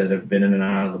others that have been in and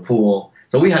out of the pool.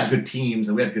 So we had good teams,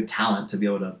 and we had good talent to be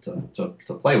able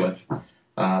to play with.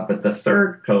 But the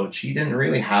third coach, he didn't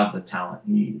really have the talent.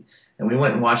 And we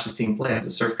went and watched his team play. It's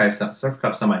a Surf Cup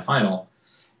semifinal,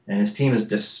 and his team is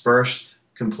dispersed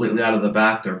completely out of the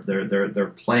back.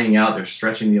 They're playing out. They're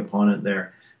stretching the opponent.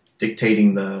 They're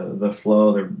dictating the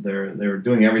flow. They're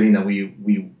doing everything that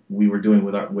we were doing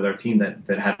with our team that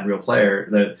had real player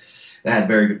that had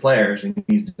very good players, and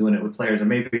he's doing it with players that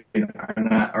maybe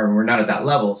we're not at that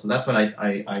level. So that's when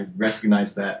I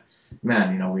recognized that,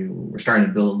 man, we're starting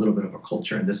to build a little bit of a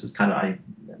culture, and this is kind of, I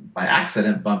by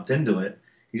accident bumped into it.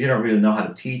 You don't really know how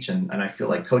to teach, and I feel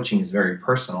like coaching is very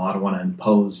personal. I don't want to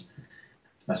impose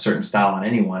a certain style on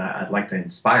anyone. I'd like to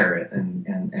inspire it,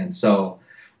 and so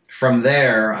from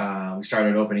there we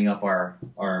started opening up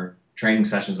our training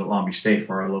sessions at Long Beach State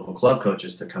for our local club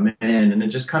coaches to come in, and it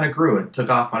just kind of grew. It took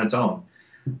off on its own,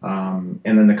 and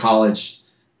then the college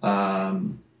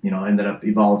ended up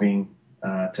evolving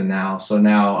to now. So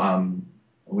now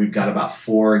we've got about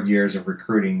 4 years of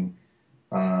recruiting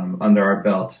under our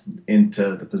belt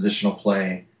into the positional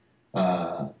play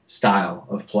style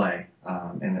of play,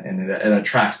 and it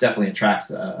definitely attracts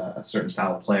a certain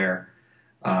style of player,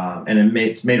 and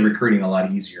it's made recruiting a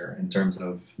lot easier in terms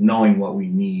of knowing what we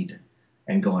need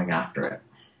and going after it.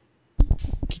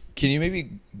 Can you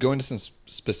maybe go into some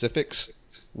specifics,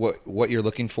 what you're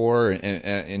looking for,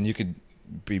 and you could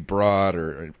be broad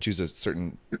or choose a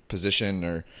certain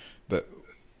position, but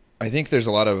I think there's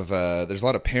a lot of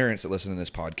parents that listen to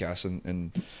this podcast,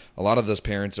 and a lot of those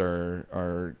parents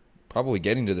are probably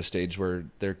getting to the stage where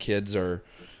their kids are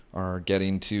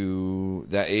getting to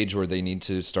that age where they need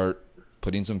to start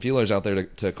putting some feelers out there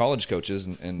to college coaches,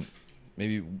 and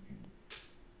maybe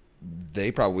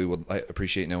they probably would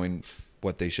appreciate knowing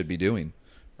what they should be doing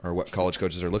or what college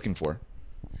coaches are looking for.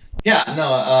 Yeah,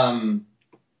 no,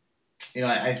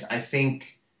 I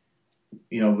think,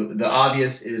 the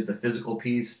obvious is the physical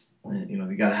piece. You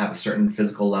got to have a certain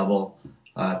physical level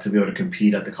to be able to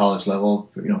compete at the college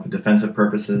level for defensive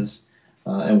purposes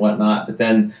and whatnot. But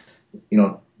then,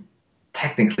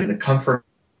 technically, the comfort of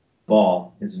the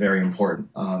ball is very important.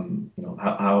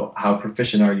 How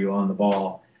proficient are you on the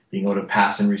ball? being able to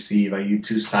pass and receive? Are you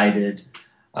two-sided?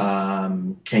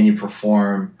 Can you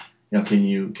perform? Can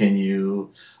you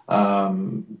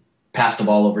pass the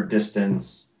ball over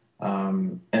distance?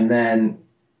 And then,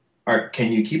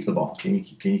 can you keep the ball? Can you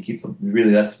keep the?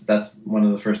 Really, that's one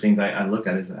of the first things I look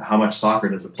at is how much soccer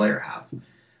does a player have.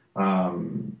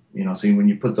 So when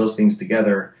you put those things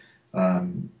together,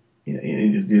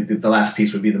 the last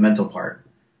piece would be the mental part.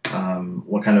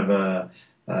 What kind of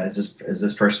is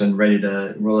this person ready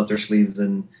to roll up their sleeves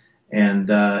and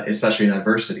especially in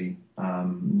adversity?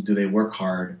 Do they work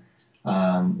hard?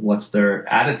 What's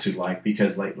their attitude like?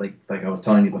 Because like I was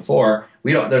telling you before,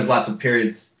 there's lots of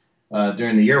periods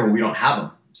during the year where we don't have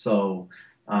them. So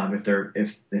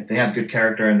if they have good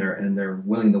character and they're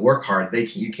willing to work hard,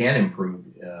 you can improve.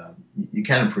 You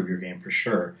can improve your game for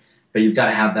sure. But you've got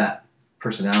to have that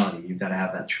personality. You've got to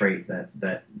have that trait that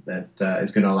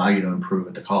is going to allow you to improve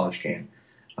at the college game.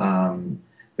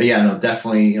 But yeah, no,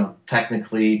 definitely.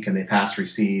 Technically, can they pass,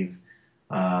 receive,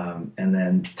 and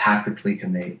then tactically,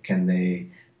 can they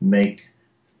make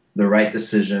the right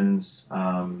decisions?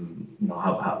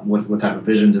 What type of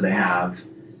vision do they have?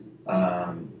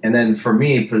 And then for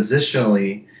me,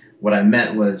 positionally, what I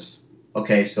meant was,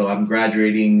 okay, so I'm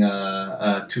graduating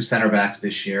 2 center backs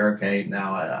this year. Okay,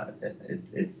 now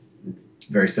it's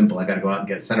very simple. I got to go out and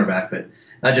get a center back, but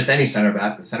not just any center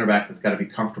back. The center back that's got to be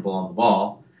comfortable on the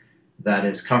ball, that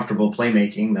is comfortable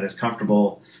playmaking, that is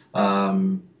comfortable,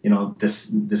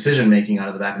 decision making out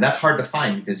of the back, and that's hard to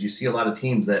find because you see a lot of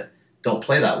teams that don't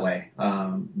play that way.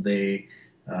 The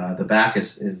back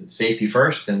is safety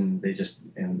first, and they just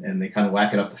and they kind of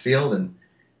whack it up the field,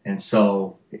 and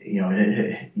so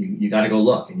you got to go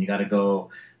look, and you got to go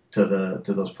to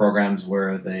those programs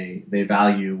where they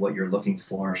value what you're looking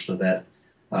for, so that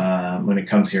when it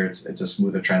comes here, it's a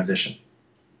smoother transition.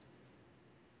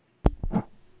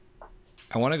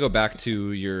 I want to go back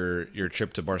to your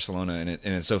trip to Barcelona, and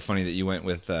it's so funny that you went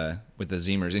with the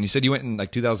Ziemers, and you said you went in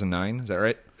like 2009. Is that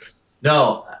right?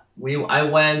 No, I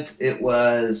went. It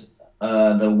was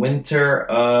the winter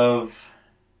of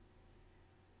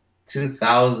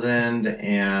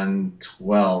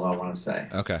 2012. I want to say.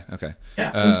 Okay.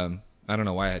 Yeah. I don't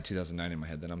know why I had 2009 in my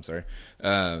head. Then I'm sorry,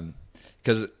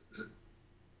 because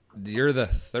you're the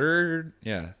third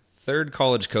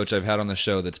college coach I've had on the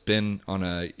show that's been on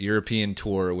a European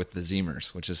tour with the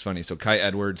Ziemers, which is funny. So Kai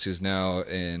Edwards, who's now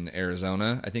in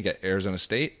Arizona, I think at Arizona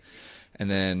State, and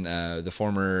then the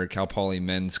former Cal Poly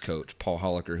men's coach, Paul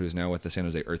Holliker, who's now with the San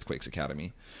Jose Earthquakes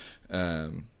Academy.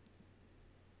 Were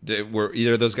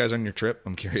either of those guys on your trip?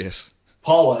 I'm curious.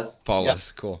 Paul was.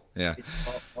 Cool. Yeah.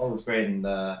 Paul was great, and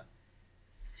and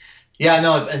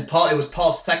Paul. It was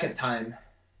Paul's second time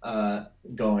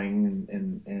going,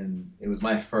 and it was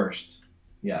my first.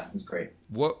 Yeah, it was great.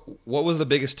 What was the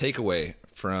biggest takeaway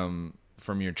from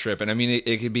your trip? And I mean,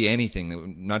 it could be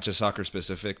anything, not just soccer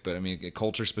specific, but I mean,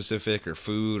 culture specific or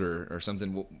food or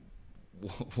something.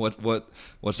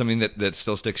 What's something that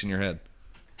still sticks in your head?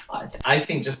 I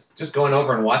think just going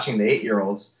over and watching the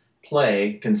 8-year-olds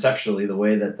play conceptually the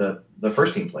way that the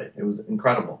first team played, it was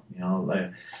incredible.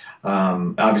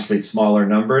 Obviously it's smaller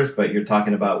numbers, but you're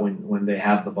talking about when they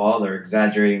have the ball, they're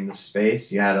exaggerating the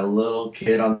space. You had a little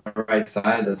kid on the right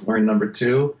side that's wearing number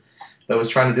 2 that was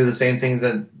trying to do the same things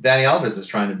that Danny Alves is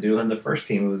trying to do in the first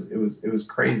team. It was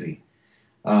crazy,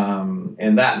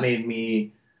 and that made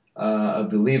me a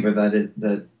believer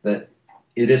that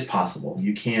it is possible.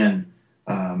 You can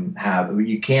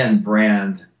you can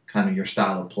brand kind of your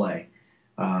style of play.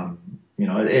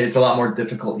 It's a lot more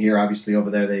difficult here. Obviously, over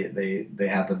there they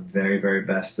have the very, very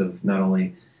best of not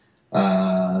only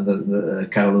the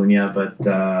Catalonia, but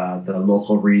the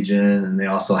local region, and they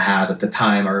also had at the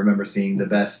time. I remember seeing the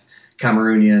best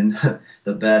Cameroonian,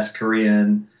 the best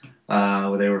Korean,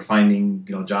 where they were finding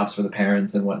jobs for the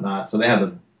parents and whatnot. So they have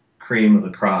the cream of the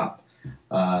crop,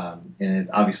 and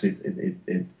obviously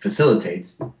it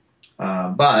facilitates.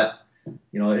 But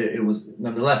it was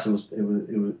nonetheless. It was.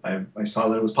 I saw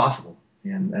that it was possible,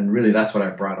 and really that's what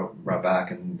I brought back,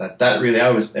 and that really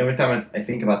every time I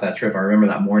think about that trip, I remember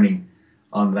that morning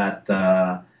on that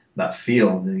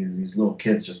field, these little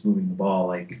kids just moving the ball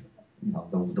like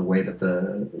the way that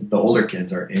the older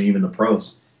kids are, and even the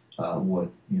pros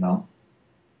would.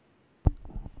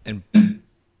 And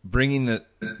bringing the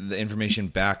information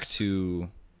back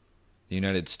to the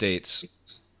United States.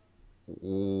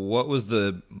 What was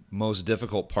the most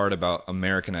difficult part about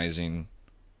Americanizing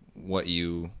what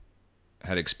you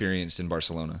had experienced in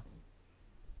Barcelona?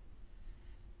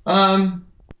 I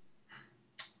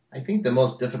think the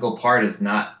most difficult part is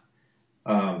not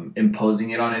imposing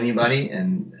it on anybody,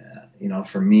 and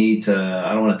for me to,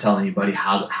 I don't want to tell anybody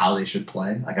how they should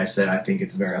play. Like I said, I think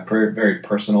it's a very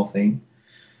personal thing.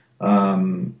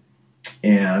 Um,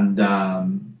 and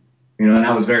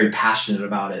I was very passionate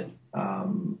about it.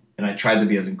 And I tried to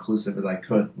be as inclusive as I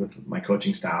could with my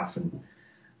coaching staff and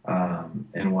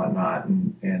whatnot.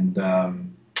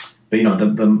 But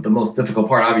the most difficult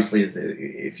part, obviously, is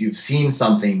if you've seen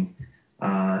something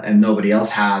and nobody else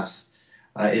has,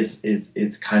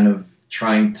 it's kind of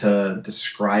trying to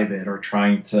describe it or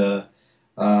trying to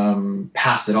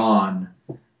pass it on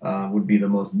would be the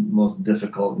most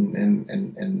difficult.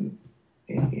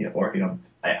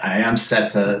 I am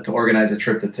set to organize a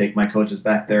trip to take my coaches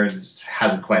back there. It just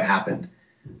hasn't quite happened.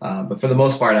 But for the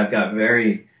most part, I've got a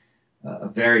very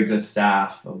good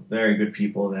staff of very good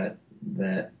people that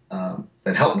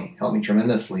helped me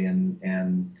tremendously,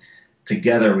 and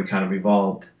together we kind of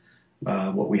evolved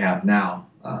what we have now.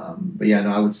 But yeah,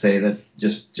 no, I would say that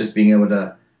just being able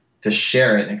to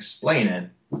share it and explain it.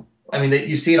 I mean,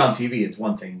 you see it on TV, it's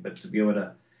one thing, but to be able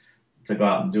to go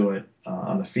out and do it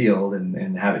on the field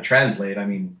and have it translate. I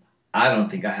mean, I don't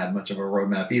think I had much of a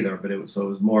roadmap either, but it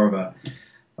was more of a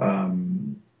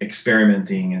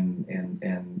experimenting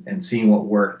and seeing what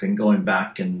worked and going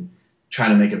back and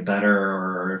trying to make it better.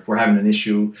 Or if we're having an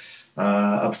issue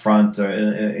up front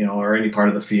or any part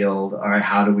of the field, all right,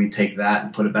 how do we take that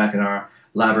and put it back in our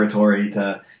laboratory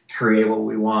to create what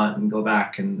we want and go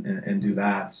back and do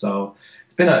that. So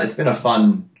it's been a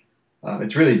fun.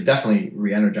 It's really definitely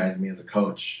re-energized me as a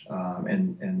coach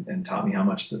and taught me how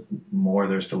much more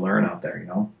there's to learn out there.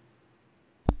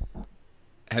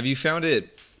 Have you found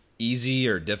it easy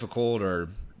or difficult, or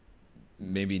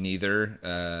maybe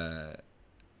neither,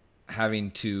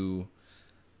 having to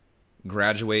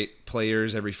graduate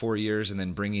players every 4 years and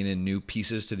then bringing in new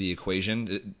pieces to the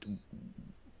equation?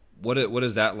 What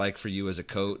is that like for you as a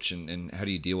coach, and how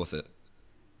do you deal with it?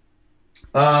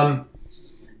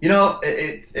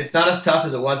 It's not as tough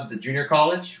as it was at the junior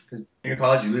college, because junior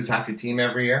college you lose half your team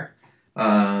every year.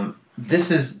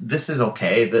 This is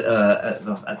okay at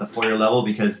the 4-year level,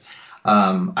 because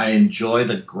I enjoy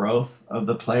the growth of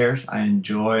the players. I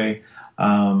enjoy.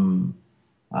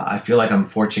 I feel like I'm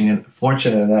fortunate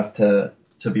enough to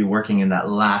be working in that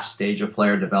last stage of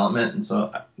player development, and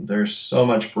so there's so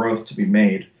much growth to be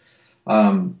made.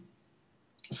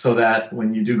 So that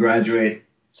when you do graduate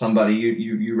somebody,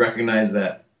 you recognize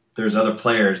that there's other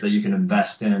players that you can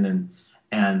invest in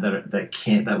and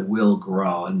that will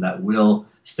grow and that will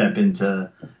step into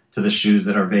the shoes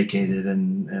that are vacated.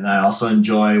 And I also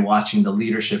enjoy watching the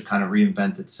leadership kind of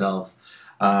reinvent itself.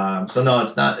 So no,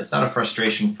 it's not a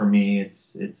frustration for me.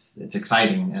 It's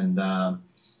exciting, and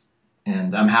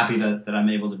I'm happy that I'm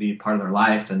able to be part of their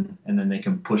life, and then they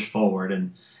can push forward,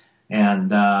 and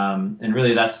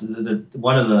really that's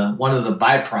one of the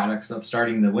byproducts of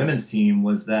starting the women's team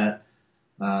was that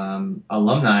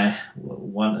alumni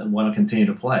want to continue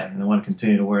to play, and they want to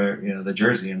continue to wear the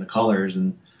jersey and the colors,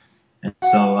 and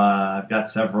so I've got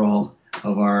several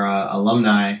of our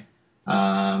alumni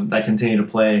that continue to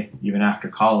play even after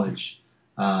college,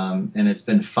 and it's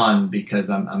been fun because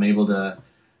I'm able to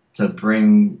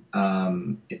bring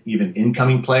even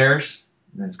incoming players.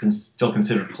 It's still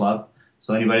considered club,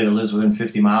 so anybody that lives within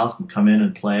 50 miles can come in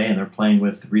and play, and they're playing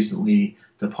with recently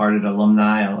departed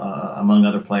alumni among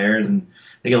other players, and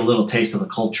they get a little taste of the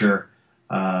culture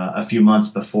a few months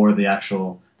before their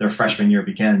freshman year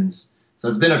begins. So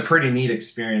it's been a pretty neat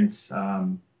experience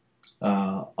all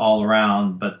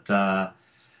around. But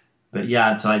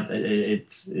yeah, so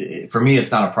for me,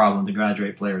 it's not a problem to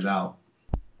graduate players out.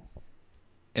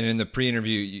 And in the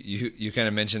pre-interview, you kind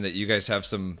of mentioned that you guys have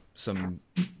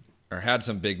had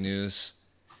some big news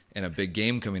and a big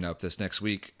game coming up this next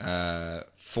week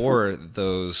for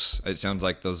those. It sounds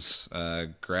like those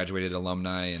graduated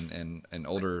alumni and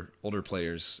older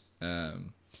players.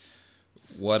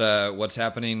 What's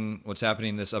happening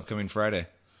this upcoming Friday?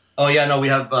 Oh yeah, no, we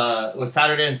have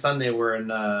Saturday and Sunday.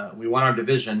 We won our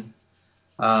division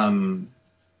in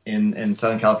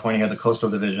Southern California. We had the Coastal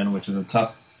Division, which is a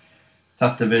tough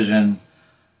division,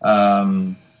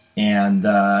 and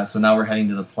so now we're heading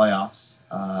to the playoffs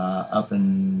up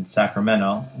in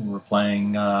Sacramento. We're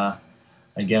playing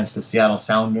against the Seattle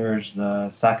Sounders, the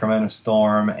Sacramento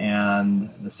Storm, and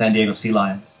the San Diego Sea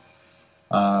Lions.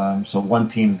 So one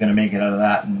team is going to make it out of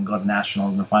that and go to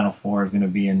nationals, and the Final Four is going to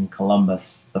be in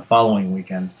Columbus the following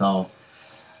weekend. So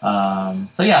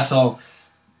the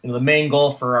main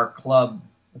goal for our club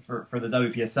for the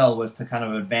WPSL was to kind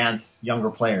of advance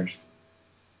younger players,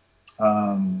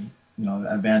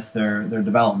 advance their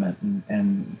development,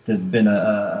 and there's been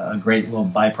a great little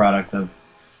byproduct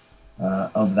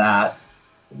of that,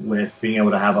 with being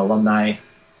able to have alumni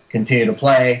continue to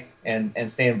play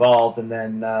and stay involved, and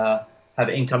then have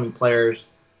incoming players,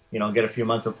 get a few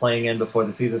months of playing in before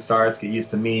the season starts, get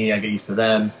used to me, I get used to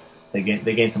them. They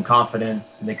gain some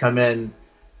confidence, and they come in,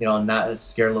 not as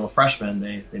scared little freshmen.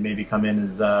 They maybe come in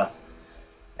as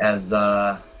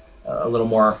a little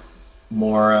more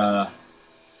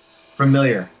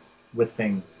familiar with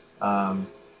things.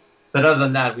 But other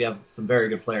than that, we have some very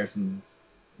good players. And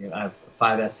I have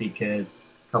 5 SC kids,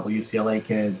 a couple UCLA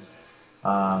kids.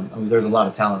 There's a lot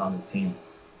of talent on this team.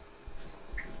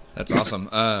 That's awesome.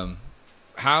 I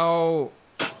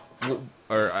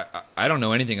don't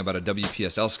know anything about a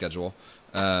WPSL schedule.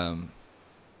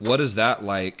 What is that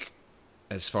like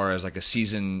as far as like a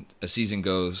season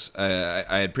goes?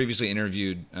 I had previously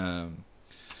interviewed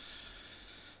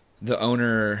the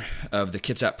owner of the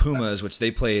Kitsap Pumas, which they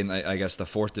play in, I guess, the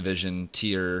 4th division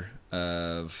tier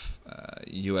of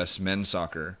U.S. men's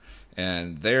soccer,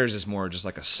 and theirs is more just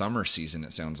like a summer season.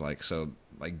 It sounds like, so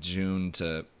like June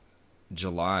to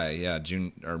July,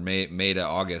 June or May to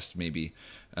August maybe.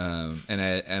 And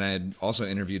I had also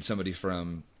interviewed somebody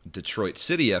from Detroit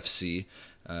City FC,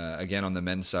 again on the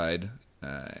men's side,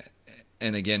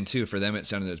 and again too for them it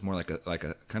sounded it was more like a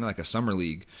kind of like a summer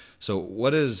league. So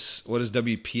what is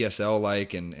WPSL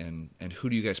like, and who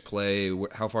do you guys play?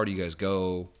 How far do you guys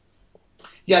go?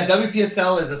 Yeah,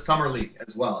 WPSL is a summer league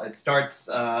as well. It starts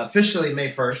officially May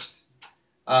 1st,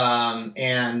 and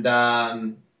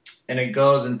it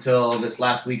goes until this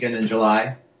last weekend in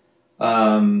July.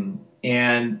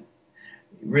 And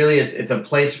really, it's a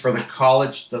place for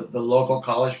the local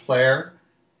college player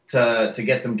to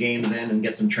get some games in and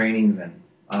get some trainings in.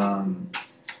 The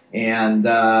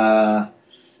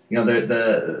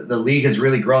league has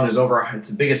really grown. It's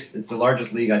the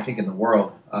largest league I think in the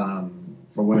world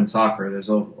for women's soccer. There's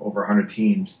over 100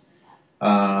 teams.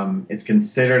 It's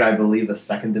considered, I believe, the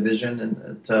 2nd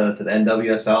division to the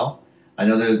NWSL. I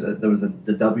know there was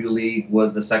the W League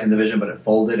was the 2nd division, but it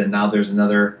folded, and now there's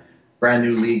another brand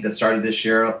new league that started this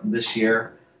year.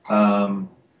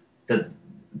 That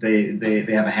they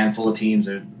have a handful of teams.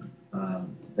 They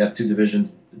have 2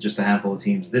 divisions, just a handful of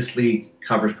teams. This league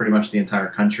covers pretty much the entire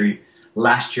country.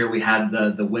 Last year we had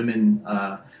the women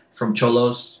from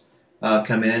Cholos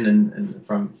come in and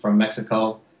from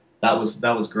Mexico. That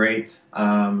was great.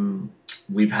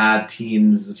 We've had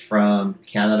teams from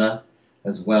Canada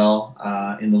as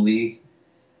well in the league.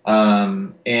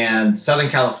 And Southern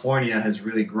California has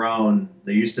really grown.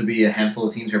 There used to be a handful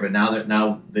of teams here, but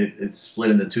now it's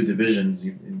split into 2 divisions.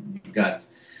 You've got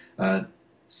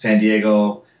San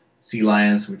Diego Sea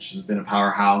Lions, which has been a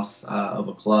powerhouse of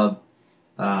a club.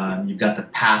 You've got the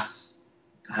Pats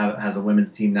has a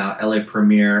women's team now. LA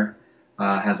Premier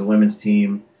has a women's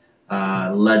team.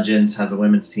 Legends has a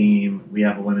women's team. We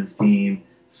have a women's team.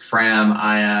 Fram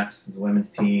Ajax has a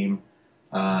women's team.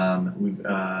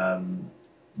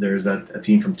 There's a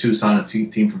team from Tucson, a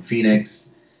team from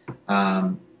Phoenix.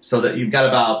 So that you've got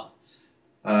about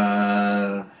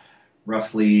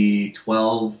roughly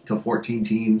 12 to 14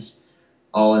 teams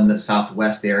all in the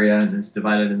Southwest area, and it's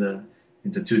divided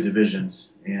into 2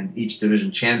 divisions. And each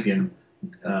division champion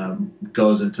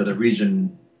goes into the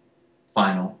region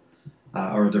final,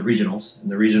 or the regionals.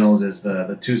 And the regionals is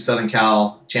the 2 Southern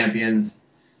Cal champions,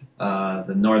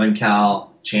 the Northern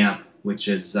Cal champ, which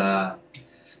is the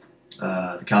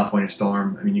California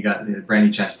Storm. I mean, you got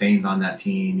Brandy Chastain's on that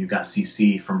team. You've got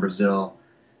CC from Brazil,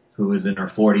 who is in her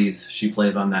 40s. She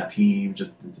plays on that team.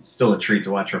 It's still a treat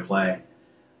to watch her play.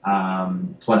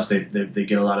 Plus, they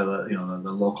get a lot of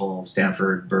the local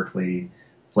Stanford, Berkeley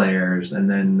players, and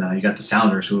then you got the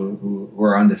Sounders who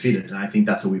are undefeated, and I think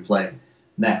that's who we play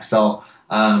next. So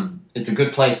it's a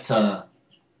good place to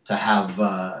have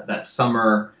that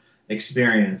summer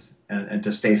experience and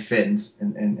to stay fit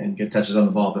and get touches on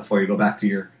the ball before you go back to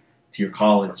your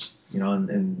college.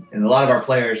 And a lot of our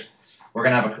players, we're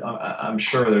gonna have I'm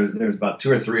sure there's about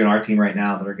 2 or 3 on our team right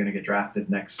now that are gonna get drafted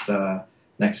next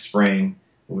spring.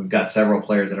 We've got several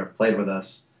players that have played with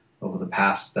us over the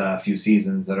past few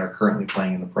seasons that are currently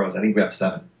playing in the pros. I think we have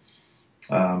 7.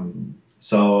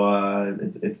 So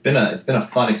it's been a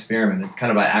fun experiment. It's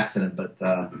kind of by accident, but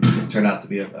it's turned out to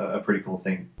be a pretty cool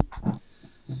thing.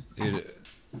 Dude,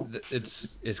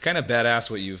 it's kind of badass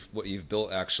what you've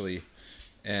built actually,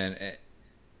 and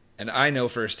I know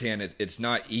firsthand it's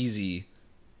not easy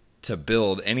to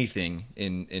build anything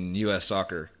in U.S.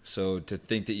 soccer. So to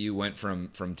think that you went from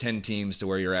 10 teams to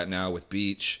where you're at now with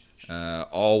Beach,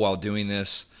 all while doing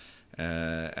this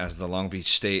as the Long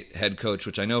Beach State head coach,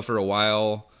 which I know for a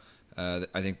while,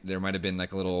 I think there might have been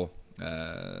like a little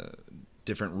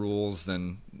different rules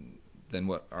than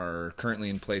what are currently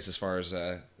in place as far as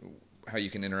how you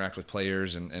can interact with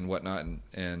players and whatnot,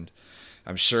 and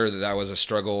I'm sure that was a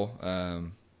struggle.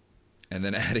 And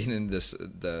then adding in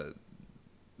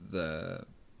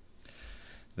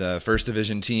the first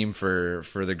division team for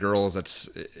the girls,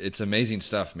 it's amazing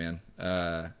stuff, man.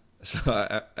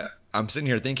 So I'm sitting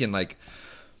here thinking, like,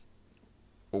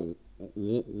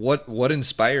 what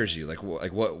inspires you? Like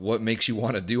what makes you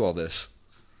want to do all this?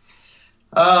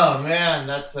 Oh man,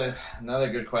 that's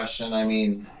another good question. I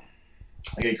mean,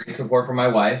 I get great support from my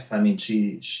wife. I mean,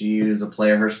 she is a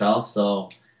player herself, so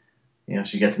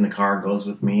she gets in the car, goes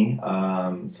with me.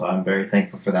 So I'm very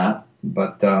thankful for that.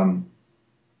 But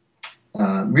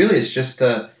really, it's just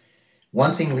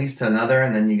one thing leads to another,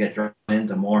 and then you get drawn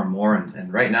into more and more.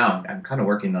 And right now, I'm kind of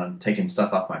working on taking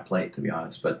stuff off my plate, to be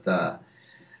honest. But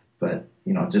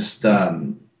just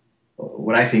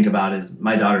what I think about is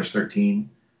my daughter's 13.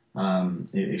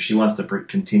 If she wants to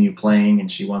continue playing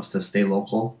and she wants to stay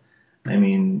local, I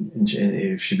mean,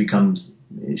 if she can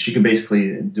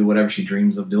basically do whatever she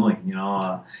dreams of doing.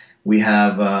 We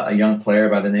have a young player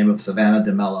by the name of Savannah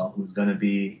DeMello, who's going to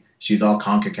be, she's all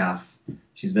CONCACAF.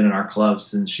 She's been in our club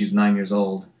since she's 9 years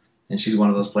old, and she's one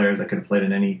of those players that could have played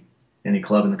in any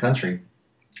club in the country.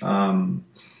 In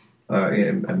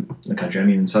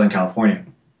in Southern California.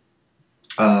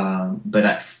 But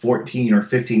at 14 or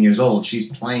 15 years old, she's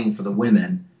playing for the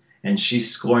women, and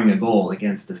she's scoring a goal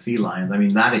against the Sea Lions. I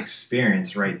mean, that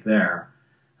experience right there,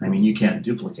 I mean, you can't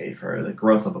duplicate for the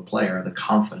growth of a player, the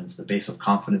confidence, the base of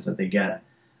confidence that they get.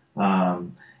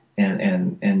 And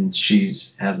she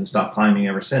hasn't stopped climbing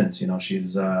ever since.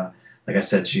 She's, like I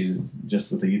said, she's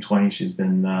just with the U20, she's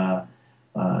been,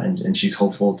 and she's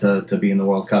hopeful to be in the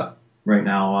World Cup right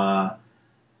now,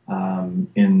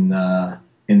 in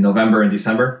November and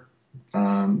December.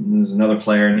 There's another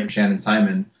player named Shannon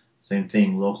Simon, same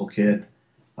thing, local kid,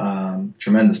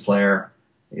 tremendous player,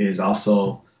 is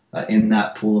also in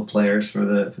that pool of players for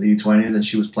the U20s, and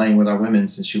she was playing with our women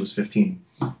since she was 15.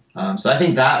 So I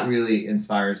think that really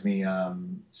inspires me,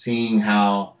 seeing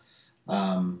how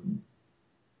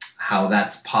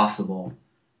that's possible,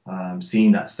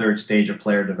 seeing that third stage of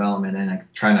player development and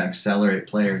trying to accelerate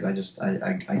players. I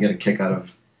get a kick out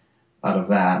of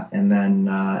that, and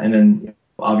then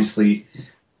obviously,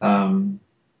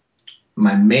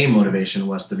 my main motivation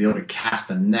was to be able to cast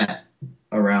a net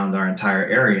around our entire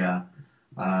area,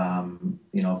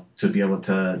 to be able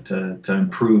to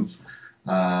improve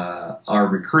our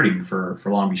recruiting for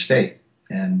Long Beach State.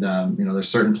 And there's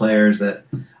certain players that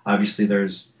obviously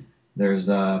there's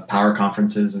power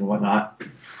conferences and whatnot,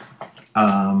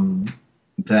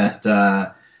 that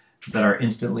are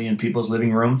instantly in people's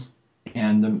living rooms.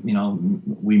 And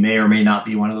we may or may not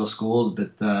be one of those schools,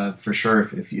 but for sure,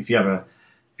 if your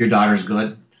daughter's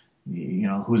good,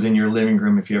 who's in your living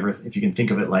room, if you can think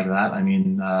of it like that. I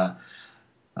mean,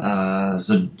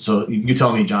 so you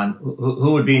tell me, John,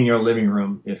 who would be in your living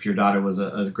room if your daughter was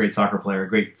a great soccer player, a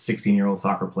great 16-year-old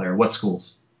soccer player? What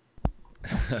schools?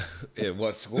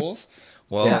 What schools?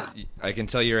 Well, yeah. I can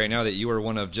tell you right now that you were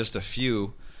one of just a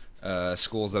few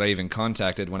schools that I even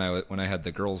contacted when I had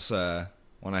the girls.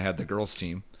 When I had the girls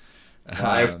team.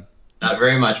 Not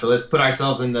very much, but let's put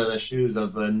ourselves into the shoes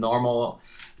of a normal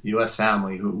U.S.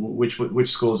 family.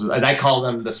 Which schools? I call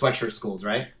them the sweatshirt schools,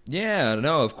 right? Yeah,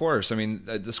 no, of course. I mean,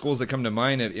 the schools that come to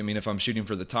mind, I mean, if I'm shooting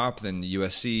for the top, then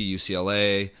USC,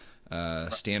 UCLA,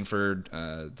 Stanford,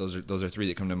 those are three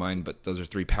that come to mind, but those are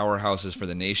three powerhouses for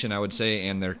the nation, I would say,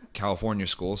 and they're California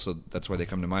schools, so that's why they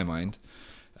come to my mind.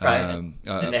 Right.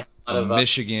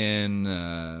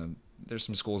 Michigan, there's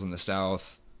some schools in the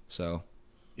South, so.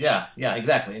 Yeah,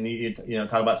 exactly. And you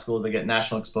talk about schools that get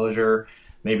national exposure,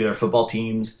 maybe their football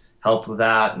teams help with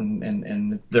that,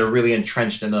 and they're really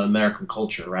entrenched in the American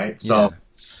culture, right? So,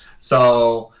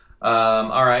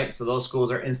 all right. So those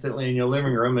schools are instantly in your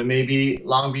living room, and maybe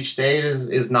Long Beach State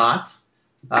is not.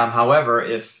 However,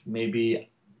 if maybe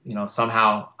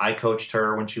somehow I coached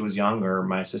her when she was young, or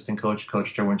my assistant coach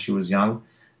coached her when she was young,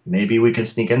 maybe we can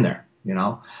sneak in there.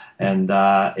 And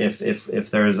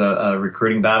if there's a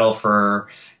recruiting battle for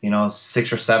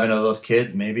 6 or 7 of those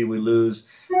kids, maybe we lose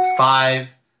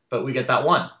 5, but we get that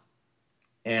 1,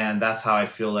 and that's how I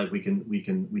feel like we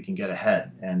can get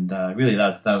ahead. And really,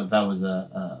 that was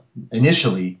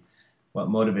initially what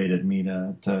motivated me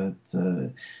to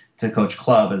coach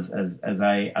club, as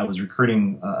I was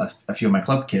recruiting a few of my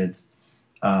club kids,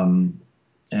 and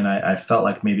I felt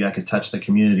like maybe I could touch the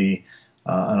community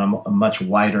on a much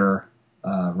wider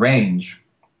range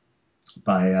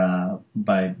by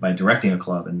directing a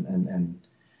club, and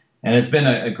it's been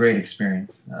a great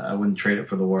experience. I wouldn't trade it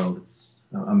for the world.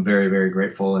 I'm very, very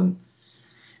grateful, and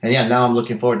yeah, now I'm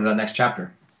looking forward to that next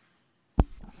chapter.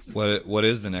 What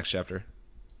is the next chapter?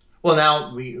 Well,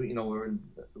 now we're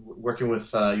working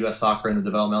with U.S. Soccer in the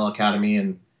developmental academy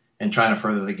and trying to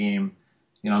further the game.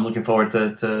 I'm looking forward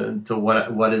to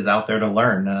what is out there to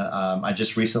learn. I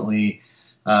just recently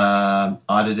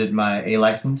audited my A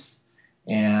license,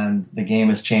 and the game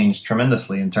has changed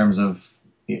tremendously in terms of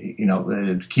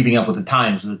keeping up with the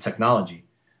times, with the technology,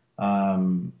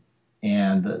 and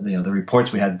the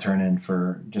reports we had to turn in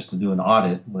for just to do an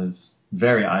audit was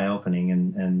very eye opening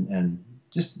and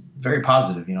just very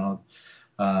positive.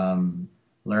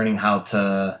 Learning how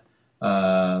to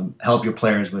help your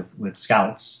players with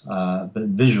scouts, but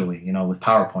visually, with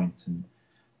PowerPoints and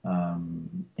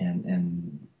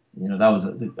that was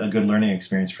a good learning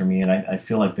experience for me. And I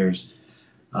feel like there's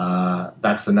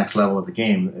that's the next level of the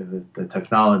game, the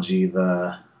technology,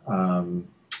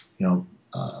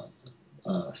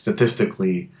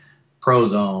 statistically,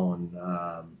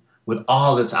 Prozone, with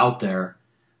all that's out there.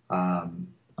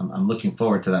 I'm looking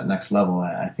forward to that next level.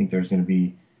 I think there's going to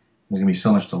be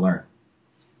so much to learn.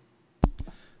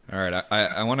 All right,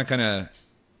 I want to kind of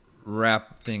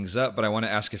wrap things up, but I want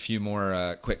to ask a few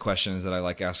more quick questions that I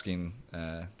like asking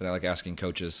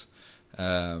coaches.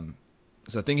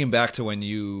 So thinking back to when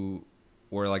you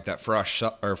were like that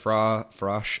freshman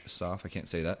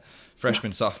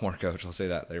sophomore coach, I'll say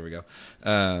that. There we go.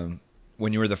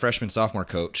 When you were the freshman sophomore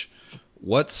coach,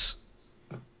 what's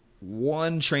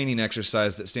one training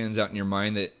exercise that stands out in your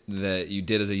mind that you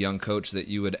did as a young coach that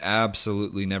you would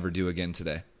absolutely never do again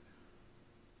today?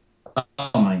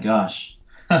 Oh my gosh.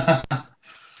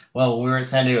 Well, when we were at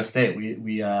San Diego State,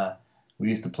 we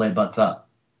used to play butts up.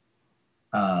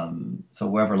 So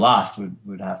whoever lost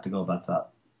would have to go butts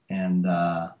up, and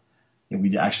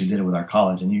we actually did it with our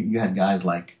college. And you had guys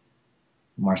like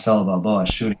Marcelo Balboa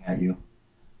shooting at you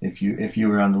if you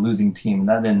were on the losing team.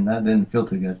 That didn't feel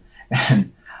too good.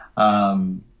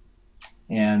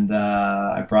 And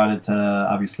I brought it to,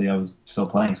 obviously I was still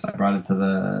playing, so I brought it to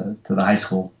the high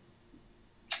school.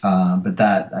 But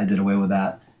that I did away with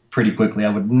that pretty quickly. I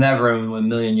would never in a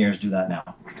million years do that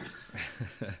now.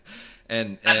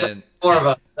 and that's more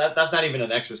of that's not even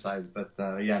an exercise, but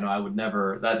no, I would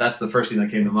never. That's the first thing that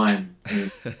came to mind. I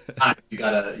mean, you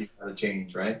gotta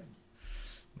change, right?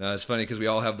 No, it's funny because we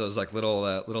all have those like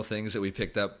little things that we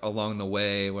picked up along the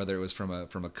way, whether it was from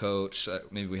a coach,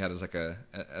 maybe we had as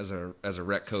a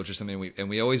rec coach or something.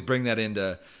 We always bring that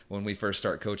into when we first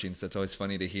start coaching. So it's always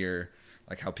funny to hear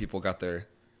like how people got their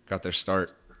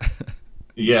start.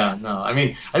 Yeah, no, I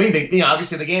mean,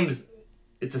 obviously the game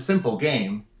it's a simple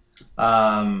game.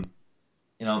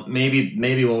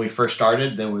 Maybe when we first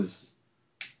started, there was,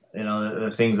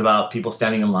 the things about people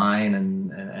standing in line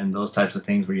and those types of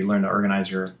things where you learn to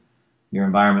organize your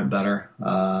environment better.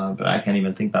 But I can't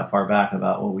even think that far back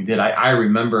about what we did. I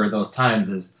remember those times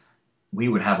as we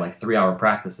would have like 3-hour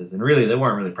practices, and really they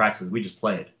weren't really practices. We just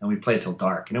played, and we played till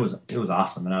dark, and it was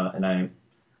awesome. And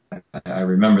I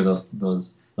remember those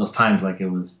times like it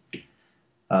was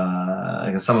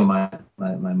like some of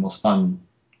my most fun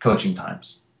coaching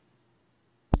times.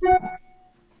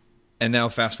 And now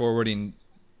fast forwarding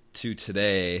to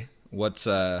today, what's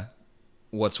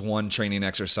one training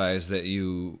exercise that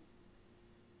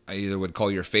I either would call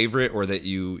your favorite or that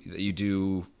you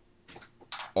do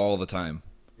all the time?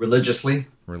 Religiously.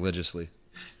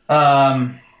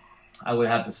 I would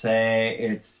have to say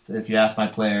if you ask my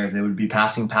players, it would be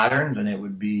passing patterns, and it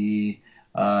would be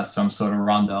some sort of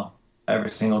rondo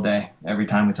every single day, every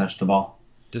time we touch the ball.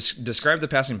 Describe the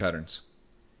passing patterns.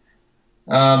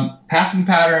 Passing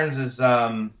patterns is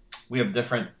we have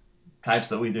different types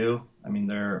that we do. I mean,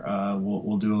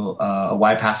 we'll do a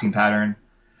Y passing pattern.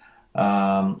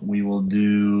 We will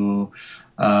do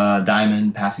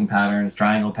diamond passing patterns,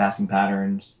 triangle passing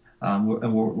patterns. What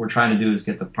we're trying to do is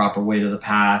get the proper weight of the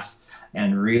pass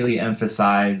and really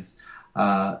emphasize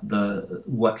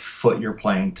what foot you're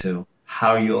playing to,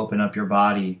 how you open up your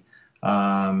body,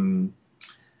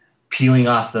 peeling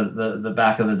off the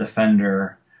back of the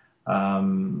defender,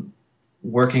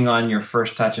 working on your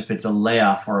first touch if it's a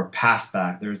layoff or a pass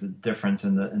back. There's a difference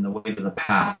in the weight of the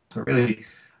pass. So really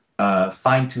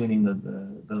fine-tuning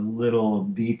the little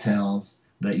details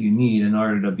that you need in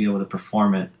order to be able to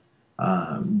perform it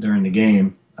during the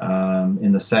game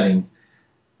in the setting.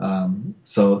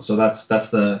 So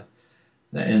that's in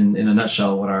a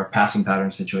nutshell what our passing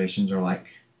pattern situations are like.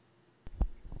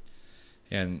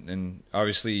 And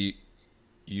obviously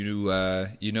you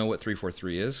know what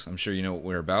 3-4-3 is. I'm sure you know what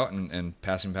we're about, and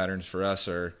passing patterns for us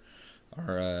are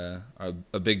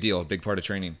a big deal, a big part of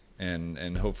training,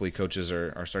 and hopefully coaches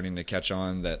are starting to catch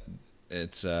on that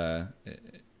it's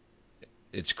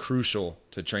it's crucial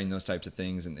to train those types of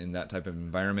things in that type of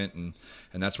environment, and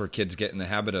that's where kids get in the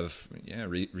habit of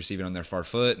receiving on their far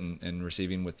foot and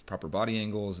receiving with proper body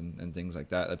angles and things like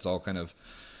that. That's all kind of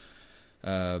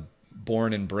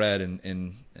born and bred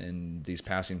in these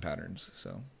passing patterns.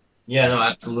 So yeah, no,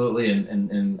 absolutely,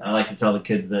 and I like to tell the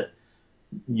kids that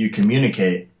you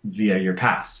communicate via your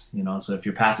pass. So if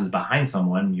your pass is behind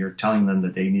someone, you're telling them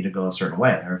that they need to go a certain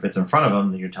way, or if it's in front of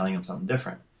them, then you're telling them something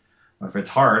different. Or if it's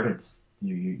hard, it's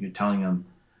you're telling them.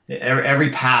 Every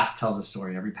pass tells a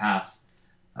story. Every pass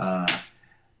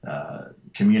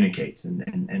communicates,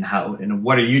 and how and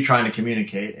what are you trying to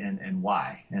communicate, and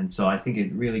why. And so I think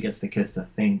it really gets the kids to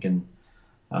think, and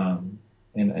I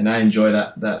enjoy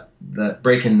that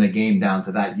breaking the game down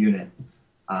to that unit,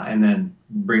 and then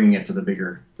bringing it to the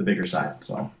bigger side.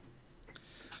 So, all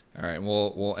right,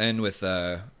 we'll end with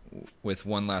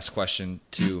one last question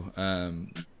too.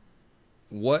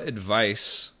 What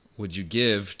advice would you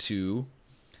give to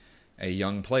a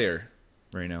young player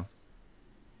right now?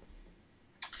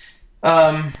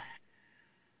 I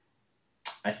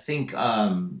think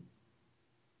I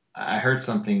heard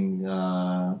something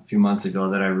a few months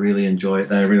ago that I really enjoyed,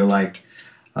 that I really like.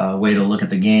 Way to look at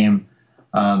the game,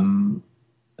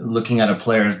 looking at a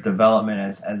player's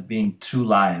development as being two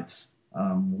lives.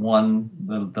 One,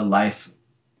 the life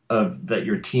that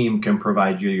your team can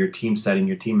provide you, your team setting,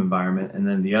 your team environment, and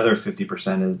then the other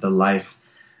 50% is the life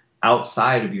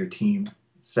outside of your team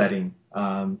setting,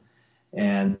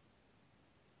 and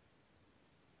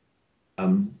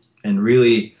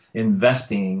really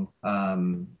investing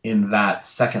in that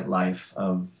second life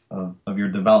of your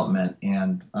development,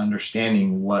 and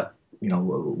understanding what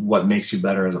makes you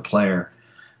better as a player,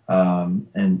 and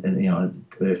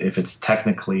if it's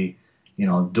technically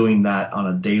doing that on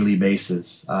a daily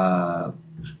basis,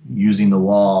 using the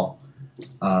wall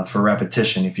for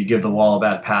repetition. If you give the wall a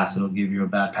bad pass, it'll give you a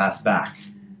bad pass back.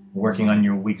 Working on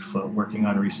your weak foot, working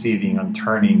on receiving, on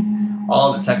turning,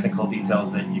 all the technical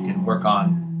details that you can work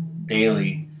on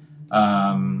daily.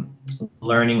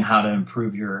 Learning how to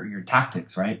improve your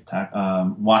tactics, right?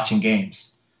 Watching games,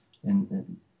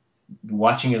 and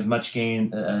watching as much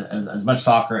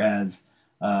soccer as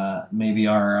maybe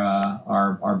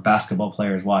our basketball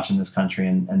players watch in this country,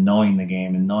 and knowing the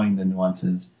game and knowing the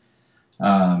nuances.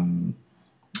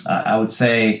 I would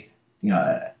say,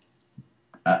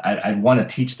 I want to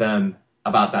teach them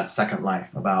about that second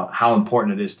life, about how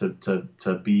important it is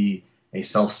to be a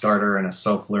self-starter and a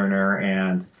self-learner.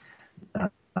 And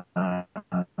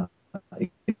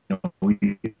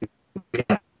we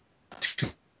have too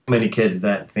many kids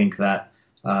that think that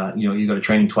you go to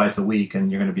training twice a week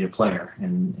and you're going to be a player,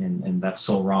 and that's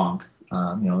so wrong.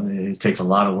 It takes a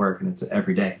lot of work, and it's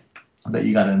every day that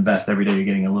you got to invest. Every day you're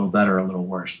getting a little better, a little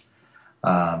worse.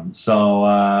 So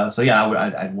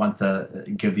I'd want to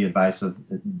give the advice of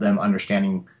them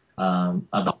understanding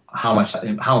about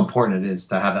how important it is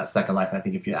to have that second life. And I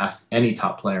think if you ask any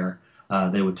top player,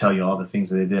 they would tell you all the things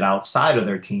that they did outside of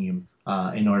their team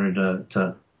in order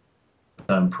to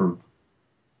improve.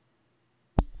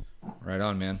 Right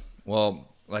on, man. Well,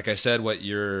 like I said, what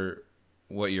you're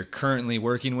currently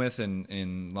working with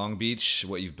in Long Beach,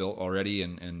 what you've built already,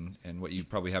 and what you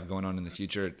probably have going on in the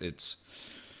future, it's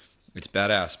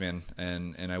badass, man.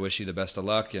 And I wish you the best of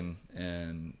luck, and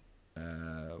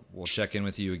we'll check in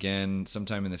with you again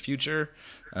sometime in the future.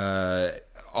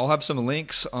 I'll have some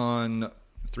links on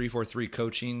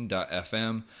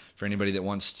 343coaching.fm for anybody that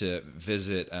wants to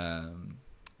visit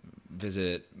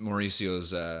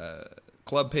Mauricio's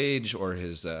club page or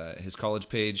his college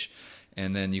page,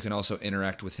 and then you can also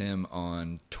interact with him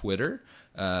on Twitter.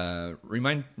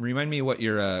 Remind me what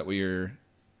your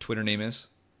Twitter name is.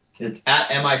 It's at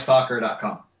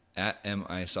misoccer.com. At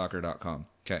misoccer.com.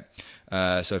 Okay.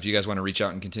 So if you guys want to reach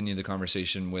out and continue the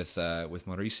conversation with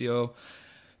Mauricio,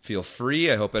 feel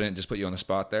free. I hope I didn't just put you on the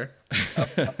spot there.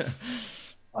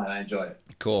 I enjoy it.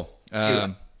 Cool.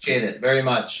 Appreciate it very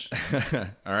much.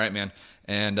 All right, man.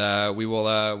 And we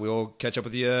will catch up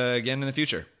with you again in the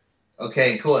future.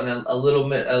 Okay, cool. And then a little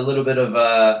bit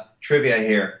of trivia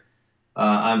here.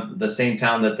 I'm the same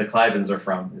town that the Clivens are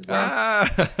from.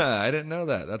 I didn't know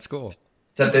that. That's cool.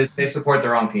 Except they support the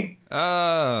wrong team.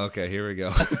 Oh, okay. Here we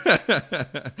go.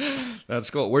 That's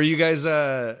cool. Where you guys?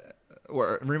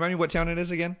 Remind me what town it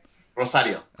is again.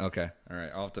 Rosario. Okay. All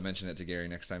right. I'll have to mention it to Gary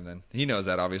next time. Then he knows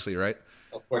that, obviously, right?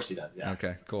 Of course he does. Yeah.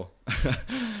 Okay. Cool.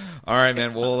 All right,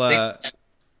 man. We'll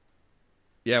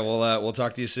we'll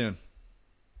talk to you soon.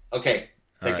 Okay.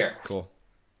 Take care. Cool.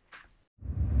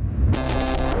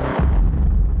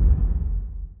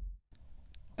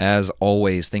 As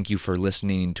always, thank you for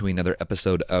listening to another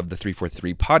episode of the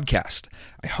 343 podcast.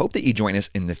 I hope that you join us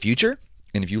in the future.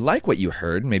 And if you like what you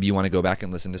heard, maybe you want to go back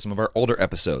and listen to some of our older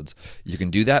episodes. You can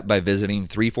do that by visiting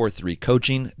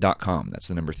 343coaching.com. That's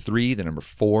the number 3, the number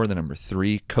 4, the number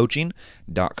 3,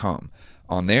 coaching.com.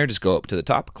 On there, just go up to the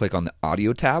top, click on the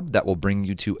audio tab. That will bring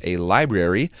you to a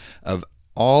library of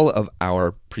all of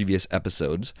our previous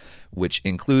episodes, which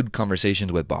include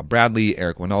conversations with Bob Bradley,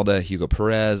 Eric Winalda, Hugo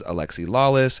Perez, Alexi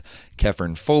Lawless,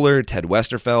 Kefren Fuller, Ted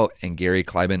Westerfelt, and Gary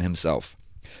Kleiben himself.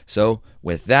 So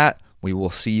with that, we will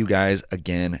see you guys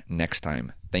again next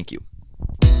time. Thank you.